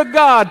Spirit of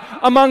God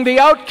among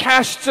the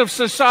outcasts of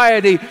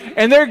society,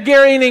 and they're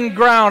gaining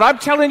ground. I'm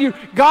telling you,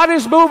 God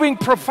is moving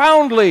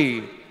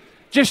profoundly,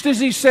 just as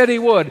He said He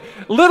would.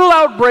 Little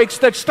outbreaks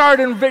that start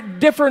in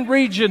different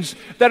regions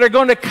that are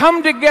going to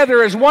come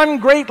together as one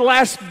great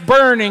last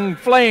burning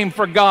flame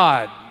for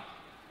God.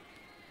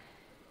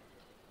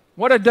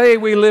 What a day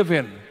we live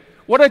in.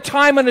 What a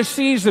time and a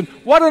season.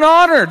 What an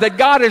honor that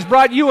God has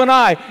brought you and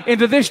I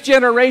into this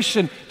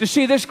generation to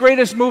see this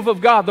greatest move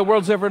of God the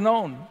world's ever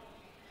known.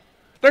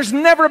 There's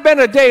never been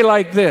a day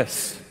like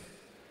this.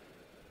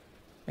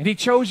 And He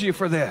chose you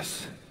for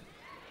this.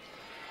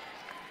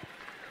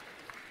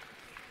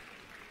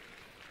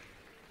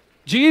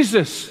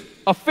 Jesus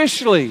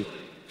officially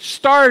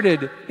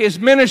started His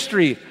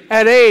ministry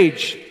at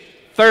age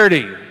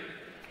 30.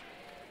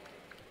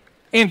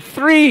 In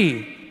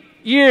 3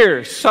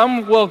 years,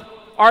 some will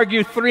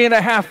argue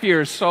 3.5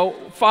 years, so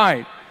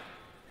fine.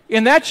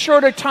 In that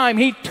short a time,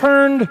 He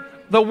turned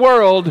the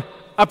world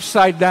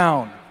upside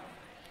down.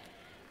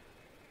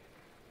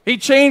 He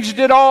changed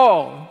it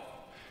all.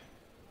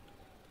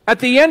 At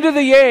the end of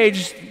the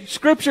age,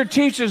 Scripture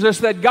teaches us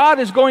that God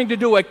is going to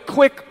do a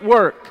quick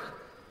work.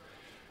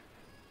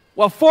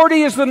 Well,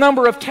 40 is the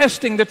number of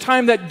testing, the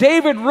time that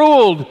David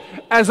ruled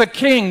as a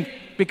king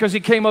because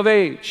he came of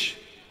age.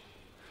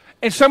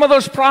 And some of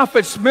those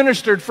prophets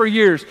ministered for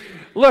years.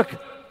 Look,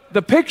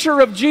 the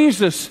picture of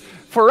Jesus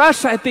for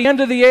us at the end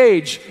of the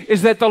age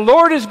is that the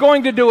Lord is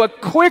going to do a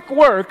quick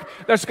work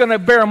that's going to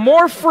bear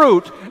more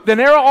fruit than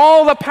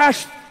all the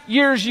past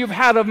years you've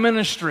had of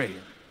ministry.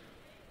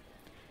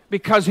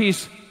 Because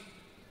He's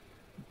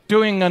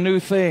doing a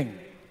new thing.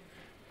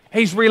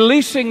 He's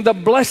releasing the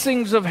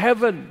blessings of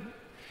heaven.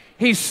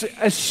 He's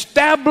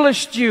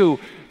established you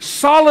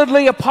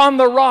solidly upon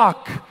the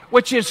rock,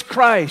 which is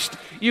Christ.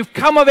 You've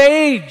come of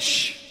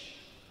age.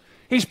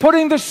 He's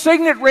putting the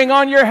signet ring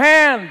on your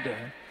hand.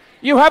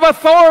 You have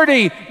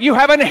authority. You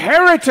have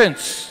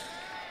inheritance.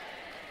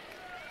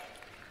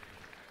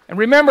 And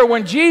remember,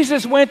 when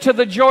Jesus went to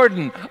the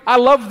Jordan, I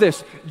love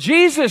this.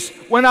 Jesus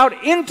went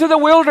out into the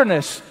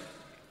wilderness,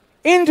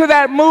 into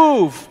that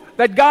move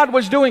that God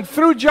was doing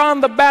through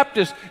John the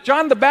Baptist.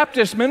 John the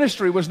Baptist's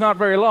ministry was not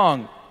very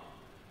long.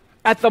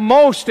 At the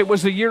most, it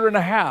was 1.5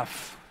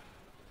 years.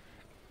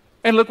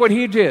 And look what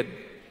he did.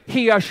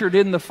 He ushered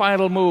in the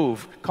final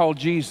move called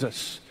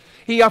Jesus.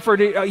 He ushered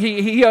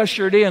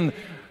in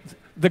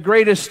the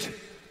greatest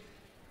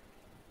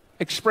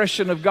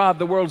expression of God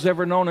the world's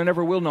ever known and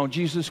ever will know,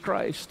 Jesus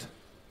Christ.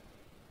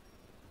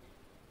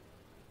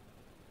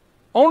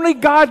 Only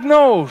God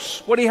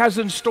knows what He has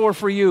in store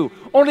for you.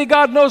 Only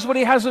God knows what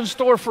He has in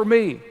store for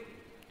me.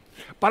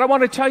 But I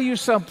want to tell you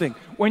something.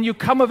 When you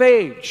come of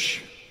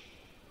age,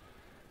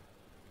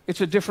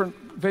 it's a different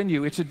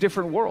venue. It's a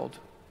different world.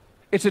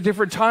 It's a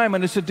different time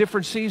and it's a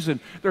different season.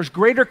 There's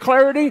greater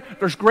clarity.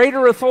 There's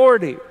greater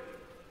authority.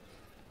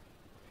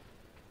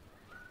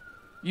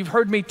 You've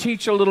heard me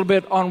teach a little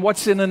bit on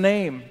what's in a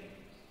name.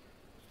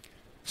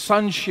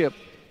 Sonship,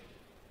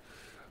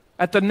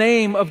 At the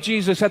name of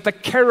Jesus, at the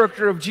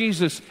character of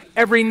Jesus,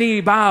 every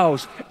knee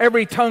bows,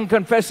 every tongue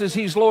confesses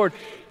He's Lord.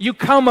 You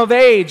come of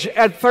age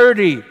at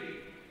 30.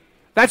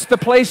 That's the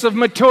place of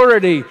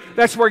maturity.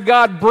 That's where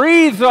God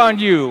breathes on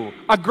you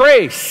a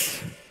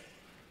grace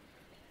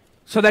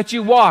so that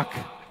you walk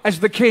as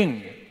the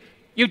King.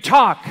 You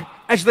talk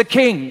as the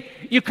King.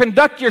 You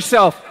conduct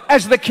yourself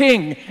as the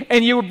King,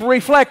 and you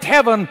reflect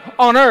heaven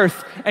on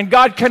earth, and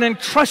God can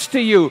entrust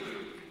to you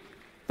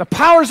the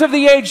powers of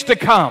the age to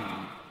come,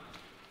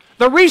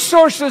 the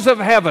resources of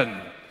heaven,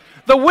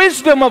 the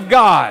wisdom of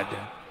God,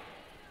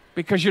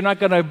 because you're not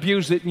going to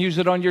abuse it and use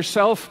it on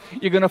yourself.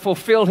 You're going to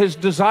fulfill His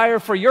desire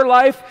for your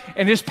life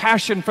and His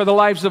passion for the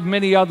lives of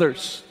many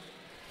others.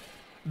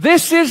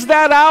 This is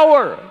that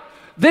hour.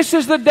 This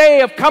is the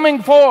day of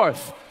coming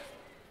forth.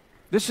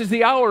 This is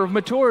the hour of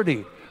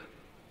maturity.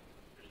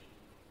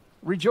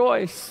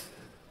 Rejoice.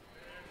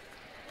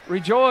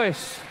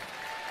 Rejoice.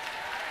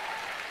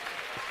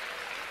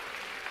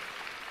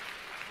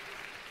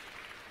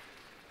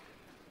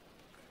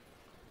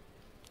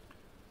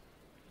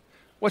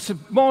 What's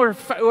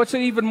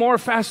even more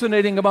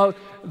fascinating about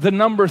the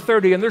number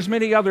 30, and there's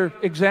many other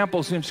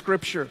examples in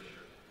Scripture,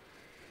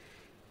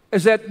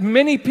 is that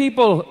many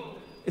people,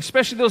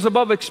 especially those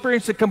above,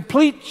 experience a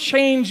complete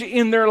change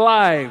in their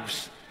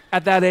lives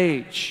at that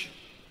age.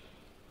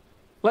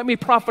 Let me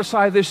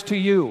prophesy this to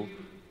you.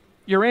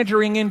 You're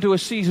entering into a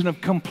season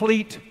of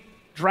complete,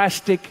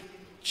 drastic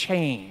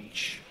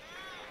change.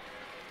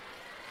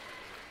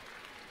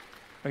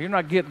 Oh, you're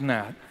not getting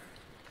that.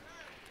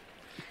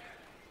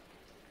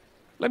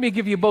 Let me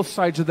give you both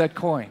sides of that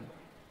coin.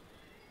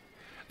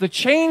 The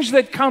change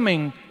that's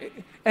coming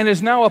and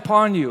is now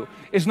upon you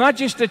is not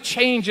just a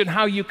change in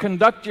how you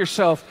conduct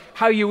yourself,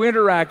 how you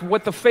interact,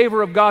 what the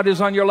favor of God is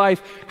on your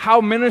life,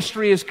 how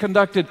ministry is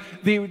conducted,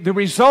 the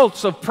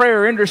results of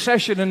prayer,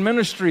 intercession, and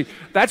ministry.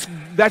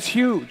 That's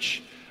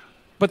huge.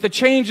 But the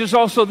change is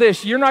also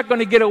this: you're not going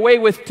to get away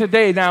with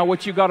today now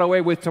what you got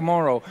away with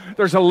tomorrow.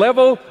 There's a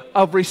level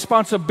of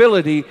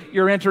responsibility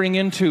you're entering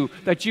into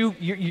that you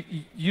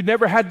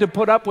never had to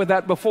put up with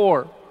that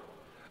before.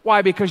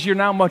 Why? Because you're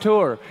now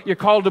mature. You're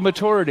called to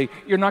maturity.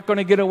 You're not going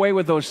to get away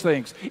with those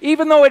things.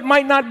 Even though it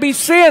might not be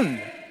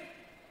sin.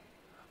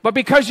 But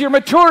because you're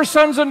mature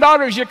sons and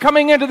daughters, you're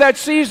coming into that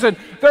season,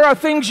 there are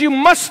things you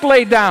must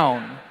lay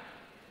down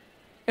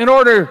in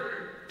order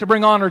to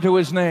bring honor to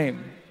His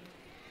name.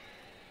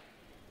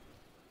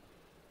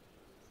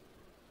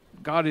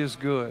 God is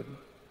good.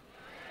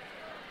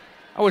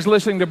 I was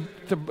listening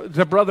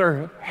to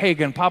Brother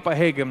Hagin, Papa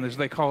Hagin, as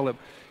they call him.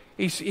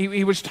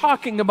 He was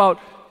talking about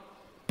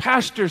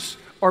pastors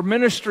or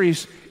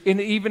ministries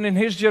even in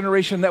his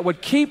generation that would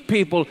keep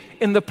people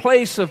in the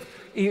place of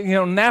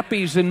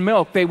nappies and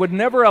milk. They would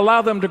never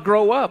allow them to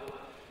grow up.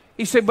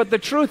 He said, but the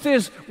truth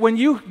is, when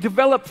you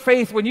develop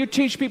faith, when you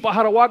teach people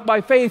how to walk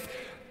by faith,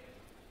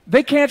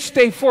 they can't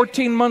stay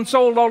 14 months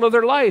old all of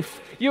their life.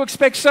 You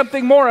expect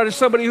something more out of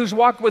somebody who's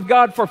walked with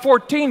God for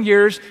 14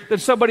 years than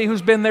somebody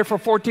who's been there for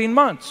 14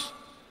 months.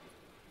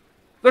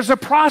 There's a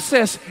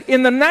process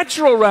in the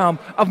natural realm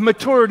of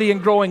maturity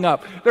and growing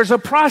up. There's a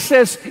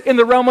process in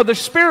the realm of the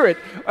Spirit.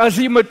 As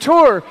you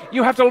mature,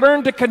 you have to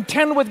learn to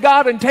contend with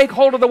God and take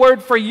hold of the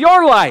Word for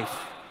your life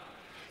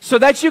so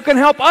that you can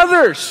help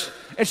others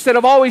instead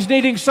of always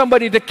needing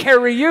somebody to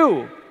carry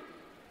you.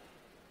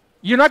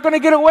 You're not going to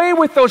get away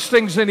with those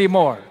things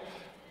anymore.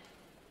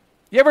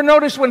 You ever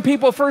notice when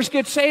people first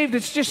get saved,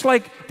 it's just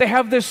like they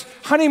have this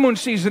honeymoon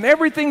season.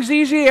 Everything's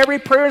easy, every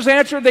prayer is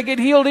answered, they get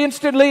healed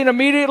instantly and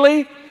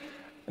immediately.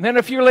 And then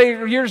a few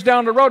years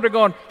down the road, they're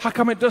going, how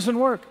come it doesn't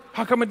work?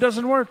 How come it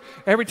doesn't work?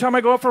 Every time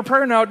I go up for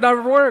prayer now, it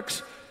never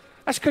works.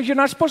 That's because you're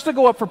not supposed to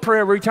go up for prayer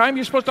every time.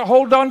 You're supposed to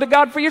hold on to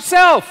God for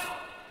yourself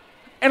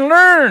and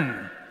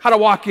learn how to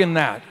walk in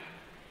that.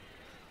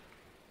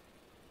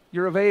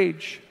 You're of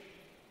age.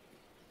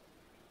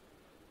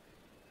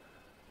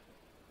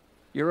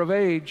 You're of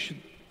age.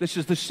 This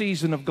is the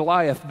season of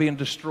Goliath being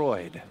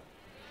destroyed.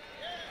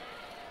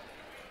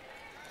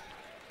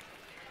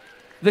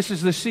 This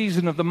is the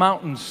season of the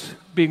mountains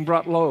being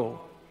brought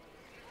low.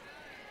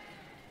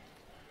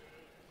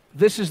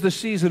 This is the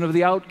season of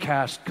the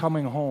outcast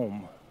coming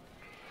home.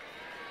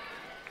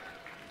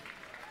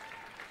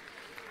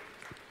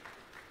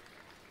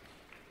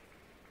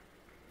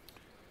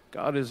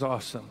 God is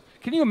awesome.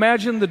 Can you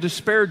imagine the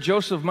despair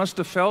Joseph must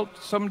have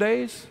felt some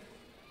days?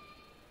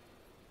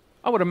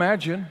 I would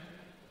imagine,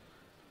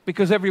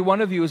 because every one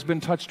of you has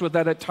been touched with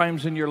that at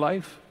times in your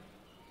life.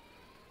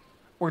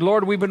 Where,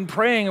 Lord, we've been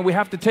praying and we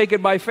have to take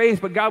it by faith,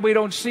 but God, we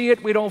don't see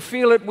it, we don't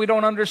feel it, we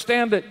don't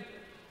understand it.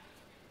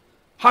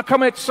 How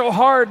come it's so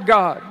hard,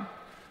 God?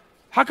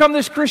 How come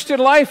this Christian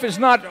life is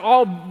not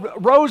all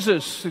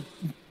roses?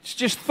 It's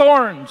just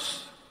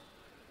thorns.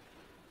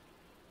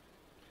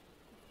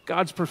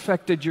 God's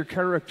perfected your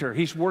character.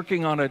 He's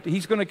working on it.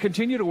 He's going to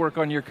continue to work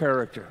on your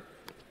character.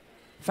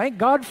 Thank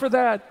God for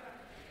that.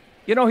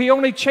 You know, He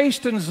only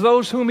chastens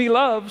those whom He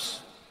loves.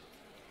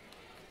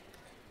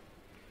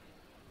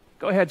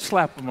 Go ahead,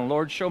 slap them,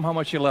 Lord. Show them how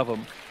much you love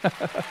them.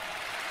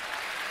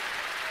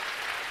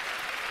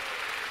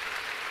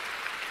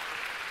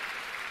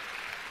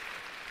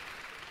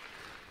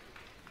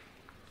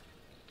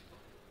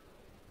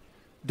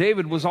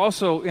 David was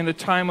also in a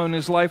time in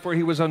his life where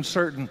he was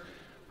uncertain.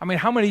 I mean,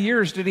 how many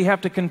years did he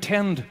have to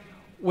contend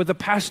with the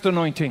past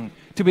anointing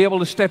to be able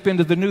to step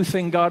into the new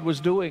thing God was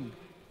doing?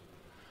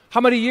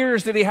 How many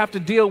years did he have to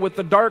deal with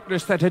the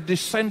darkness that had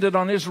descended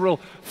on Israel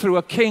through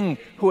a king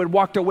who had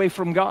walked away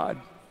from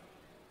God?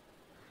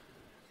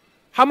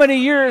 How many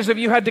years have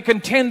you had to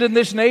contend in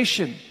this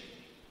nation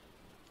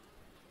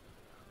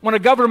when a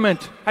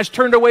government has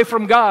turned away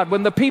from God,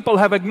 when the people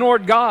have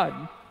ignored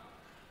God,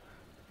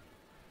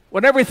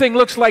 when everything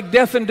looks like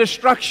death and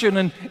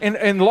destruction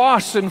and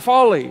loss and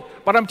folly?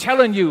 But I'm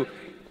telling you,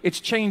 it's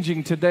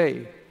changing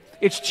today.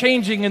 It's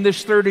changing in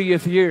this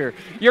 30th year.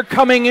 You're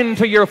coming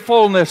into your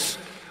fullness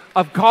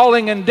of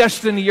calling and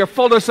destiny, your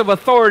fullness of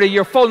authority,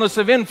 your fullness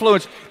of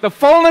influence. The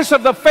fullness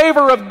of the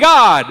favor of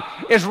God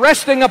is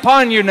resting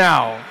upon you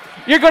now.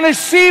 You're going to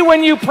see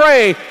when you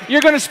pray,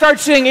 you're going to start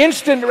seeing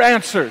instant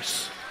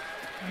answers.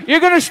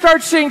 You're going to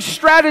start seeing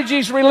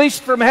strategies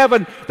released from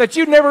heaven that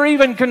you never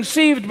even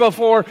conceived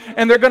before,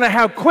 and they're going to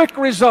have quick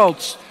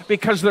results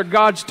because they're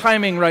God's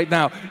timing right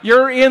now.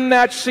 You're in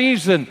that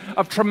season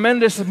of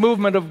tremendous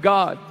movement of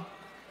God.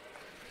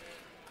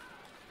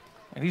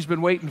 And He's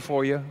been waiting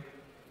for you.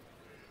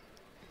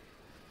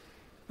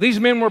 These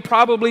men were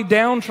probably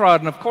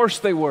downtrodden. Of course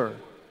they were.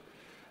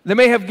 They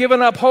may have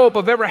given up hope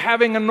of ever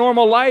having a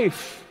normal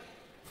life.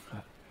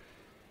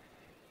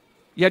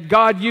 Yet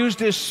God used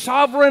His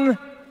sovereign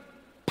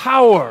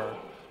power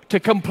to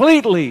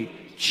completely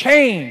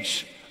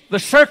change the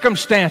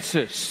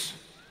circumstances.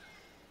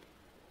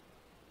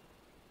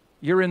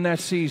 You're in that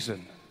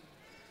season.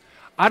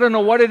 I don't know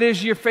what it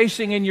is you're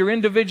facing in your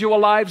individual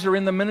lives or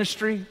in the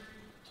ministry,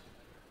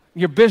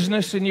 your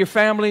business, and your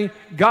family.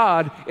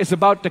 God is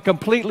about to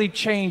completely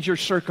change your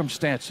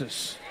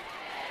circumstances.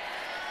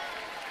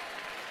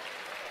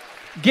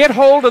 Get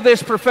hold of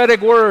this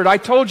prophetic word. I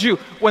told you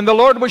when the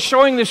Lord was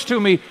showing this to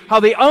me, how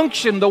the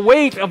unction, the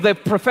weight of the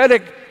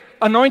prophetic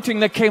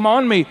anointing that came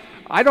on me,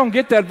 I don't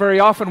get that very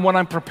often when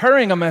I'm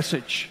preparing a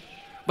message.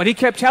 But He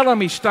kept telling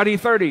me, study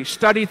 30,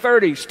 study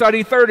 30,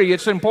 study 30.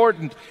 It's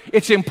important.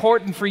 It's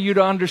important for you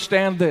to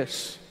understand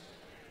this.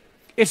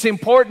 It's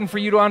important for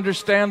you to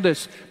understand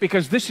this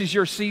because this is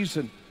your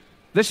season.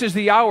 This is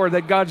the hour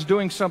that God's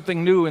doing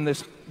something new in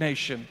this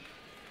nation.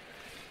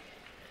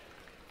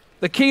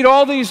 The key to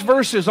all these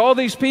verses, all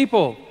these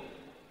people,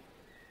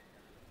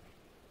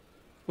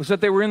 was that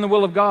they were in the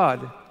will of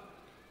God.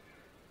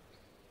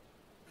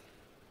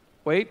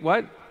 Wait,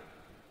 what?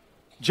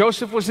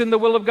 Joseph was in the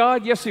will of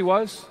God? Yes, he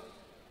was.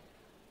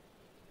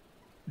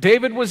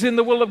 David was in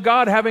the will of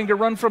God, having to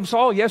run from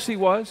Saul? Yes, he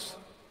was.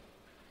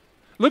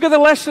 Look at the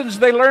lessons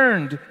they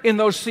learned in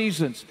those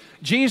seasons.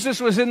 Jesus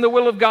was in the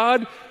will of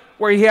God,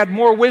 where He had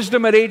more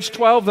wisdom at age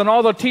 12 than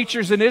all the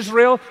teachers in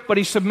Israel, but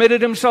He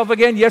submitted Himself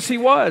again? Yes, He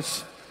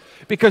was.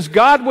 Because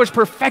God was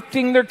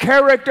perfecting their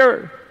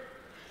character.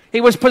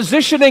 He was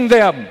positioning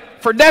them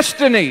for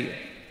destiny.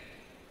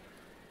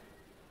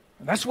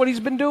 And that's what He's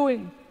been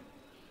doing.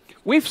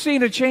 We've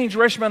seen a change,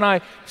 Reshma and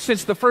I,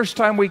 since the first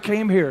time we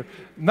came here.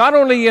 Not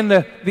only in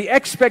the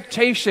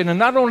expectation and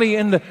not only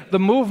in the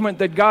movement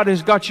that God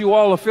has got you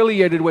all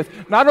affiliated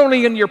with, not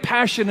only in your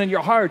passion and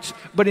your hearts,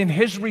 but in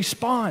His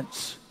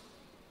response.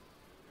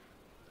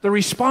 The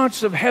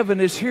response of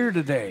heaven is here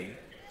today.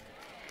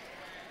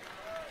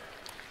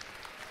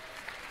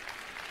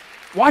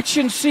 Watch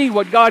and see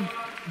what God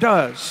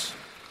does.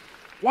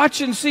 Watch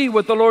and see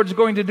what the Lord's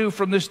going to do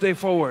from this day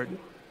forward.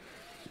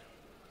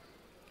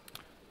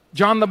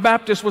 John the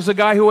Baptist was a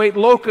guy who ate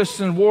locusts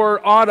and wore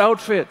odd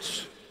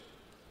outfits.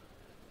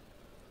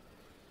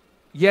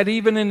 Yet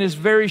even in his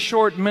very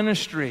short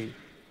ministry,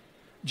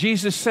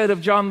 Jesus said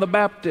of John the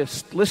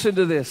Baptist, listen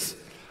to this,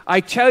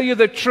 I tell you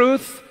the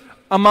truth,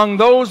 among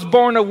those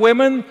born of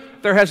women,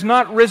 there has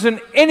not risen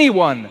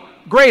anyone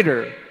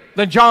greater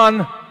than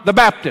John the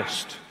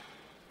Baptist.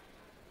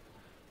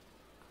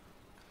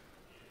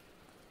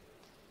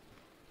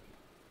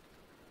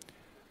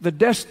 The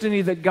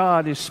destiny that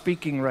God is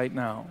speaking right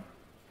now,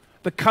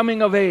 the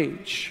coming of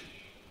age,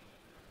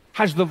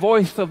 has the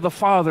voice of the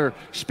Father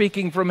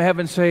speaking from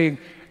heaven saying,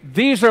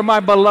 these are my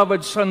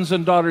beloved sons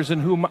and daughters in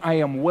whom I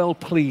am well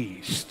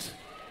pleased.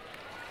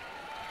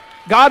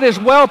 God is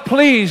well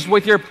pleased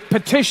with your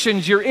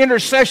petitions, your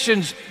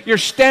intercessions, your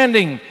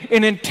standing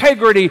in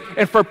integrity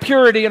and for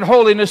purity and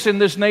holiness in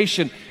this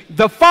nation.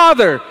 The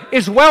Father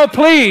is well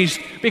pleased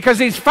because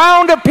He's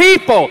found a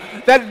people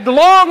that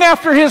long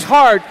after His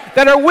heart,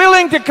 that are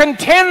willing to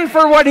contend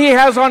for what He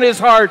has on His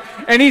heart,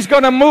 and He's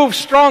going to move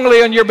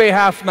strongly on your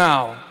behalf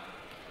now.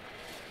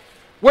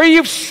 Where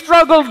you've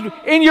struggled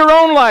in your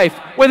own life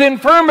with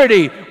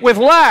infirmity, with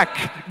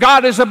lack,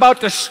 God is about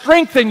to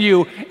strengthen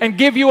you and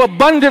give you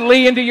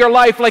abundantly into your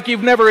life like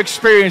you've never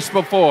experienced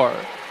before.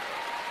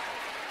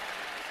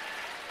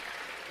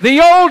 The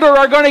older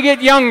are going to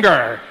get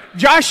younger.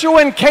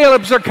 Joshua and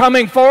Caleb's are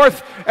coming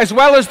forth, as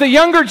well as the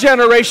younger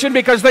generation,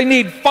 because they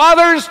need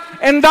fathers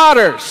and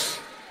daughters,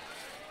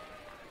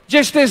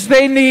 just as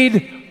they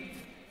need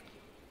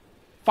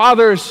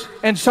fathers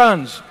and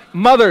sons,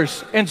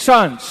 mothers and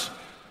sons.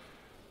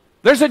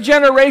 There's a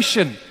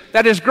generation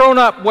that has grown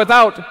up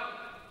without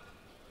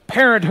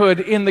parenthood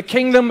in the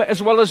kingdom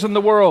as well as in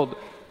the world.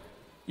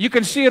 You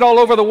can see it all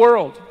over the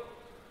world.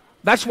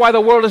 That's why the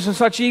world is in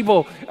such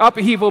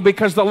upheaval,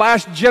 because the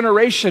last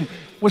generation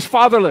was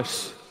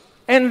fatherless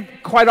and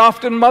quite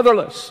often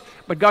motherless.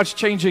 But God's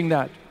changing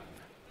that.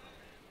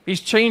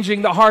 He's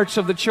changing the hearts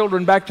of the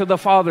children back to the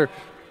Father.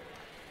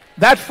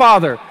 That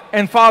Father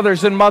and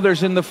fathers and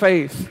mothers in the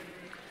faith.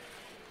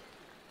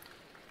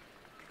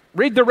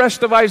 Read the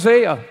rest of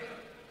Isaiah.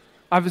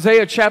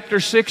 Isaiah chapter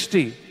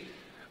 60,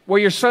 where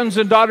your sons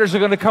and daughters are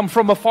going to come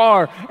from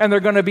afar, and they're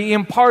going to be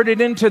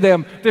imparted into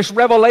them this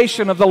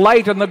revelation of the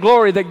light and the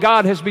glory that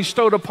God has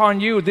bestowed upon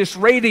you, this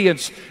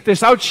radiance,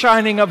 this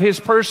outshining of His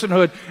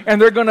personhood,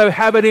 and they're going to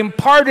have it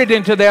imparted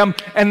into them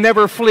and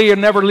never flee and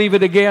never leave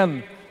it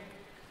again.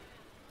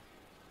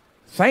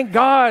 Thank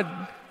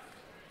God.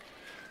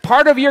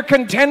 Part of your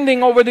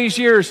contending over these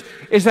years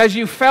is as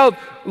you felt,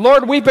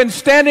 Lord, we've been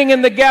standing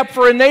in the gap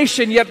for a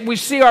nation, yet we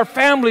see our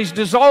families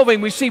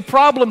dissolving. We see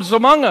problems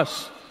among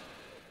us.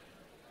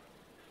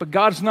 But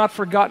God's not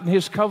forgotten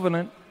His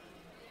covenant.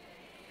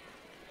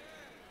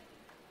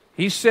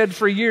 He said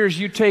for years,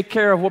 you take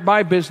care of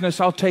my business,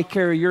 I'll take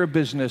care of your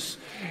business.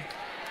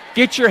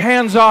 Get your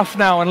hands off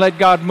now and let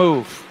God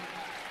move.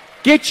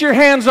 Get your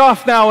hands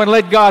off now and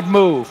let God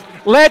move.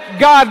 Let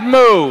God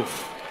move.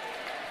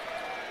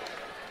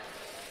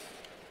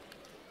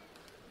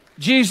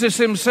 Jesus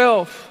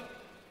Himself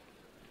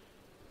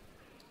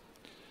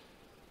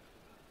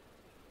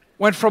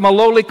went from a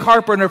lowly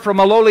carpenter, from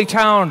a lowly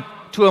town,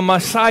 to a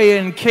Messiah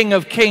and King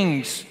of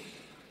Kings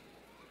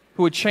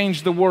who would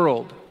change the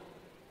world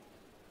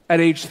at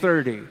age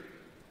 30.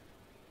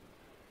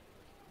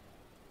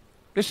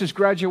 This is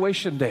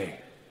graduation day,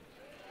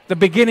 the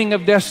beginning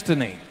of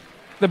destiny,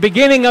 the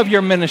beginning of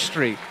your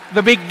ministry,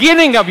 the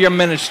beginning of your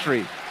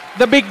ministry,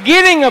 the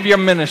beginning of your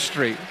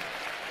ministry.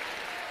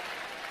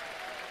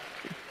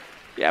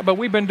 Yeah, but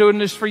we've been doing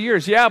this for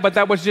years. Yeah, but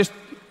that was just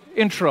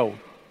intro.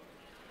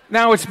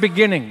 Now it's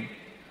beginning.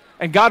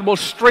 And God will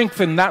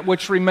strengthen that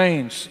which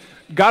remains.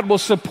 God will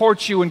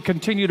support you and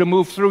continue to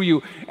move through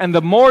you. And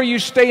the more you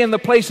stay in the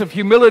place of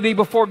humility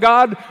before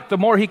God, the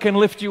more He can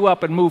lift you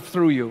up and move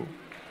through you.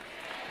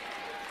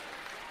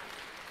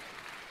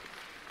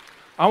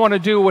 I want to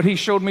do what He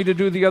showed me to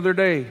do the other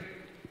day.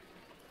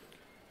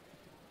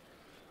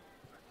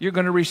 You're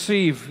going to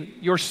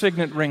receive your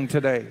signet ring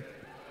today.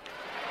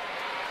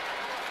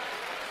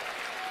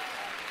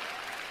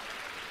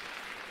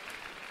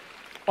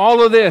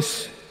 All of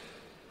this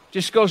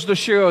just goes to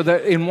show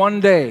that in one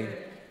day,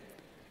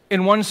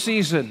 in one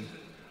season,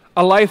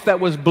 a life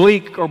that was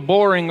bleak or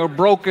boring or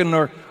broken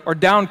or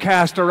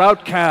downcast or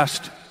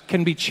outcast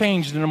can be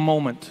changed in a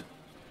moment.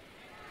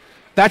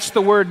 That's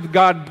the word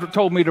God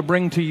told me to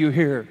bring to you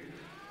here.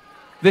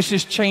 This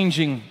is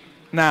changing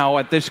now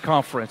at this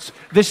conference.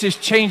 This is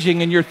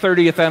changing in your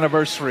 30th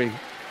anniversary.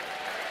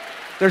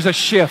 There's a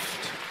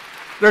shift.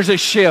 There's a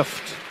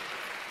shift.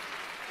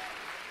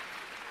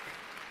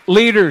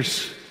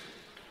 Leaders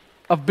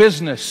of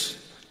business,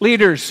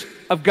 leaders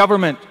of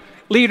government,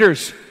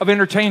 leaders of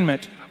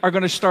entertainment are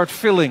going to start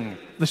filling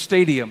the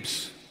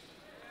stadiums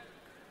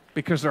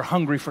because they're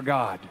hungry for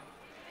God.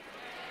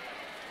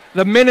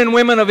 The men and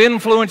women of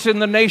influence in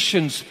the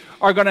nations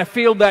are going to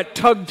feel that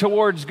tug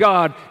towards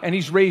God, and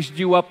He's raised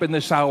you up in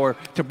this hour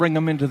to bring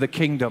them into the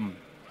kingdom.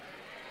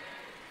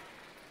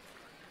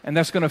 And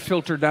that's going to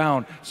filter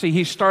down. See,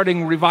 He's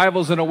starting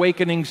revivals and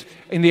awakenings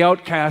in the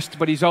outcast,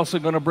 but He's also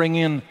going to bring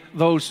in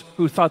those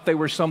who thought they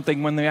were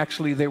something when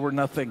they were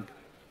nothing.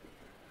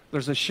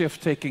 There's a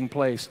shift taking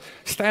place.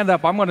 Stand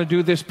up. I'm going to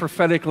do this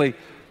prophetically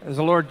as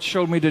the Lord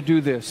showed me to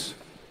do this.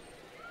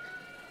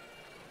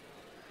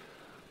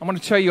 I'm going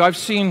to tell you, I've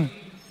seen,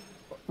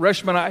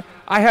 Reshman,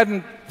 I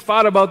hadn't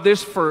thought about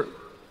this for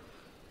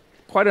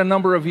quite a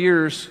number of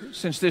years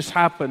since this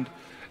happened.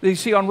 You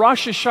see, on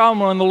Rosh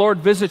Hashanah, when the Lord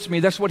visits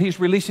me, that's what He's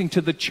releasing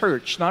to the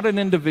church, not an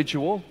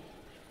individual.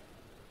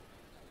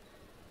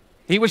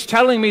 He was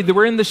telling me that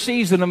we're in the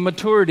season of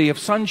maturity, of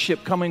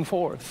sonship coming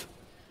forth.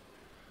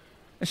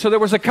 And so there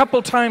was a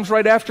couple times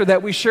right after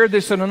that, we shared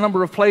this in a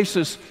number of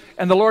places,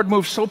 and the Lord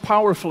moved so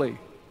powerfully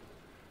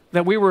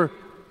that we were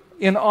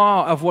in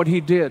awe of what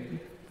He did.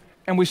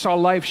 And we saw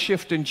life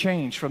shift and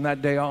change from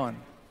that day on.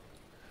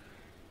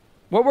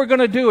 What we're going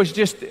to do is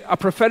just a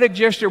prophetic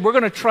gesture. We're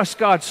going to trust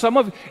God.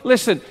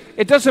 Listen,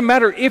 it doesn't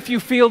matter if you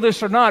feel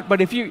this or not,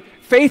 but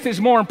faith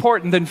is more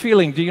important than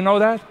feeling. Do you know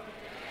that?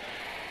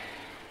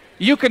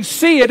 You can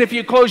see it if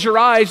you close your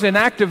eyes and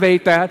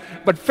activate that,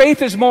 but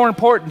faith is more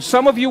important.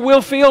 Some of you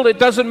will feel it.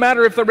 Doesn't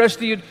matter if the rest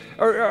of you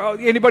or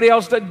anybody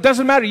else, it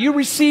doesn't matter. You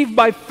receive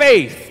by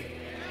faith.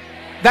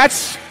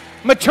 That's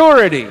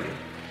maturity.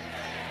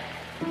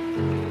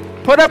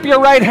 Put up your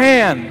right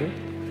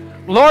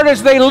hand. Lord,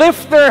 as they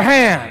lift their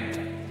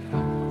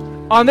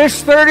hand on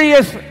this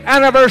 30th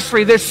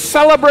anniversary, this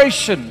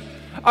celebration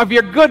of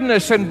your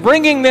goodness and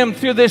bringing them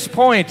through this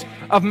point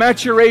of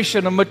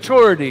maturation, of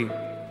maturity,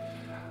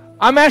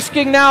 I'm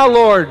asking now,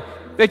 Lord,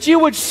 that you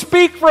would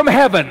speak from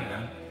heaven.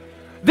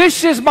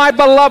 This is my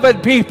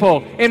beloved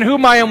people in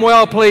whom I am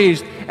well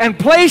pleased. and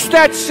place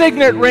that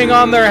signet ring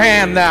on their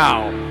hand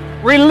now.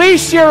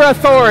 Release your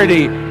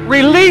authority.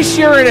 Release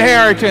your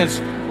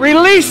inheritance.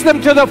 Release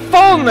them to the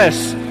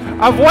fullness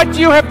of what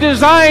you have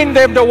designed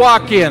them to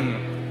walk in.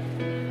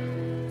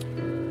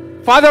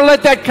 Father,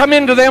 let that come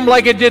into them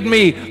like it did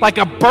me, like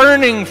a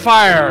burning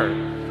fire,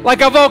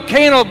 like a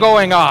volcano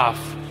going off,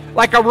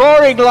 like a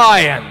roaring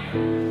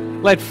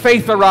lion. Let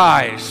faith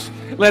arise.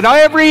 Let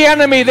every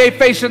enemy they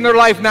face in their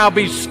life now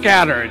be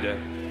scattered.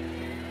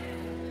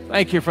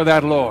 Thank you for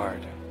that, Lord.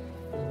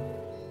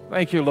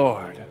 Thank you,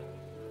 Lord.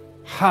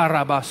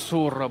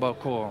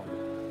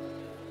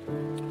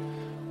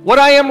 What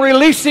I am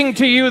releasing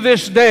to you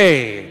this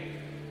day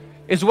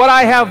is what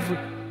I have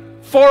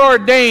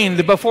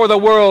foreordained before the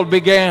world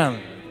began.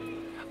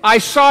 I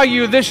saw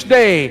you this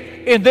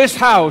day in this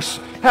house,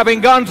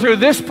 having gone through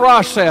this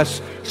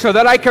process, so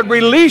that I could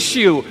release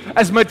you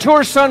as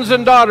mature sons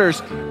and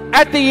daughters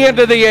at the end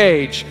of the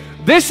age.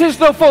 This is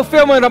the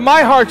fulfillment of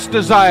my heart's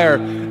desire.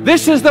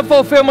 This is the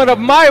fulfillment of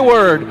my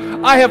word.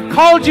 I have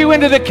called you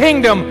into the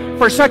kingdom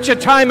for such a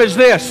time as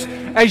this.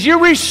 As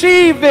you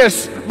receive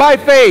this by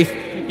faith,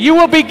 you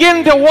will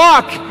begin to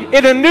walk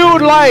in a new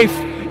life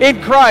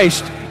in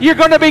Christ. You're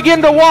going to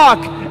begin to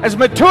walk as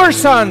mature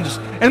sons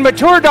and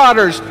mature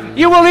daughters.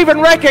 You will even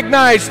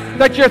recognize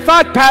that your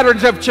thought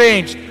patterns have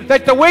changed,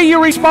 that the way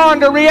you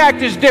respond or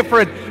react is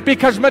different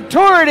because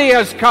maturity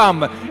has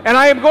come. And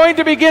I am going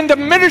to begin to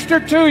minister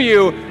to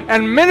you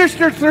and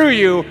minister through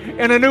you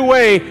in a new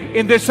way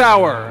in this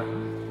hour.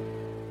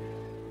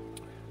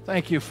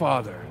 Thank you,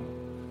 Father.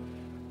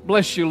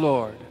 Bless you,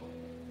 Lord.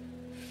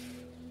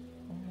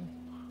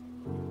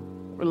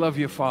 We love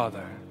you,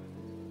 Father.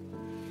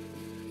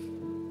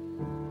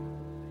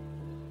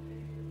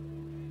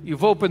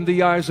 You've opened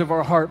the eyes of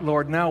our heart,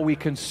 Lord. Now we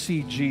can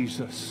see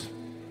Jesus.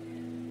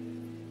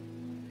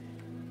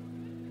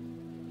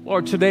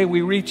 Lord, today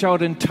we reach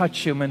out and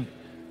touch him, and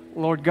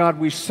Lord God,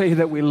 we say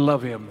that we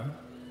love him.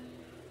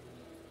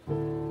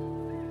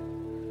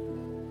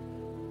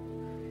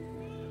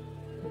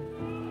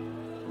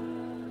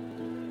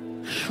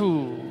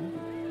 Shu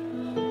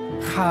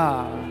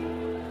ha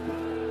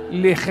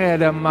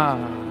lichedama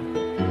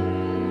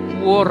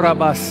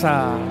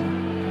warabasa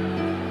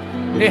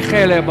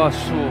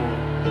echelebasu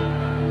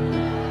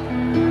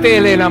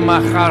telena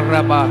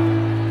maharaba.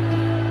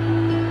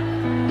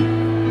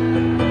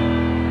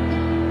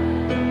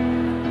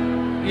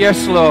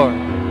 Yes, Lord.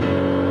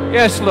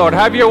 Yes, Lord.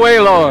 Have your way,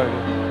 Lord.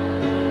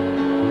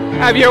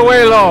 Have your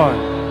way, Lord.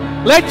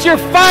 Let your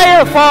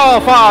fire fall,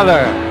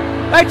 Father.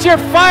 Let your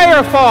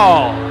fire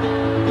fall.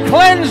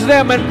 Cleanse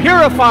them and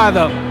purify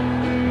them.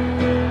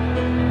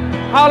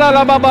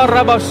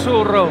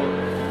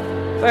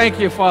 Thank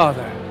you,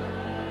 Father.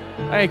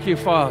 Thank you,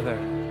 Father.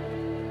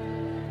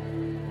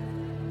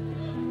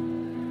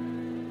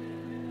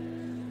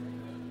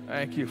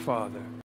 Thank you, Father.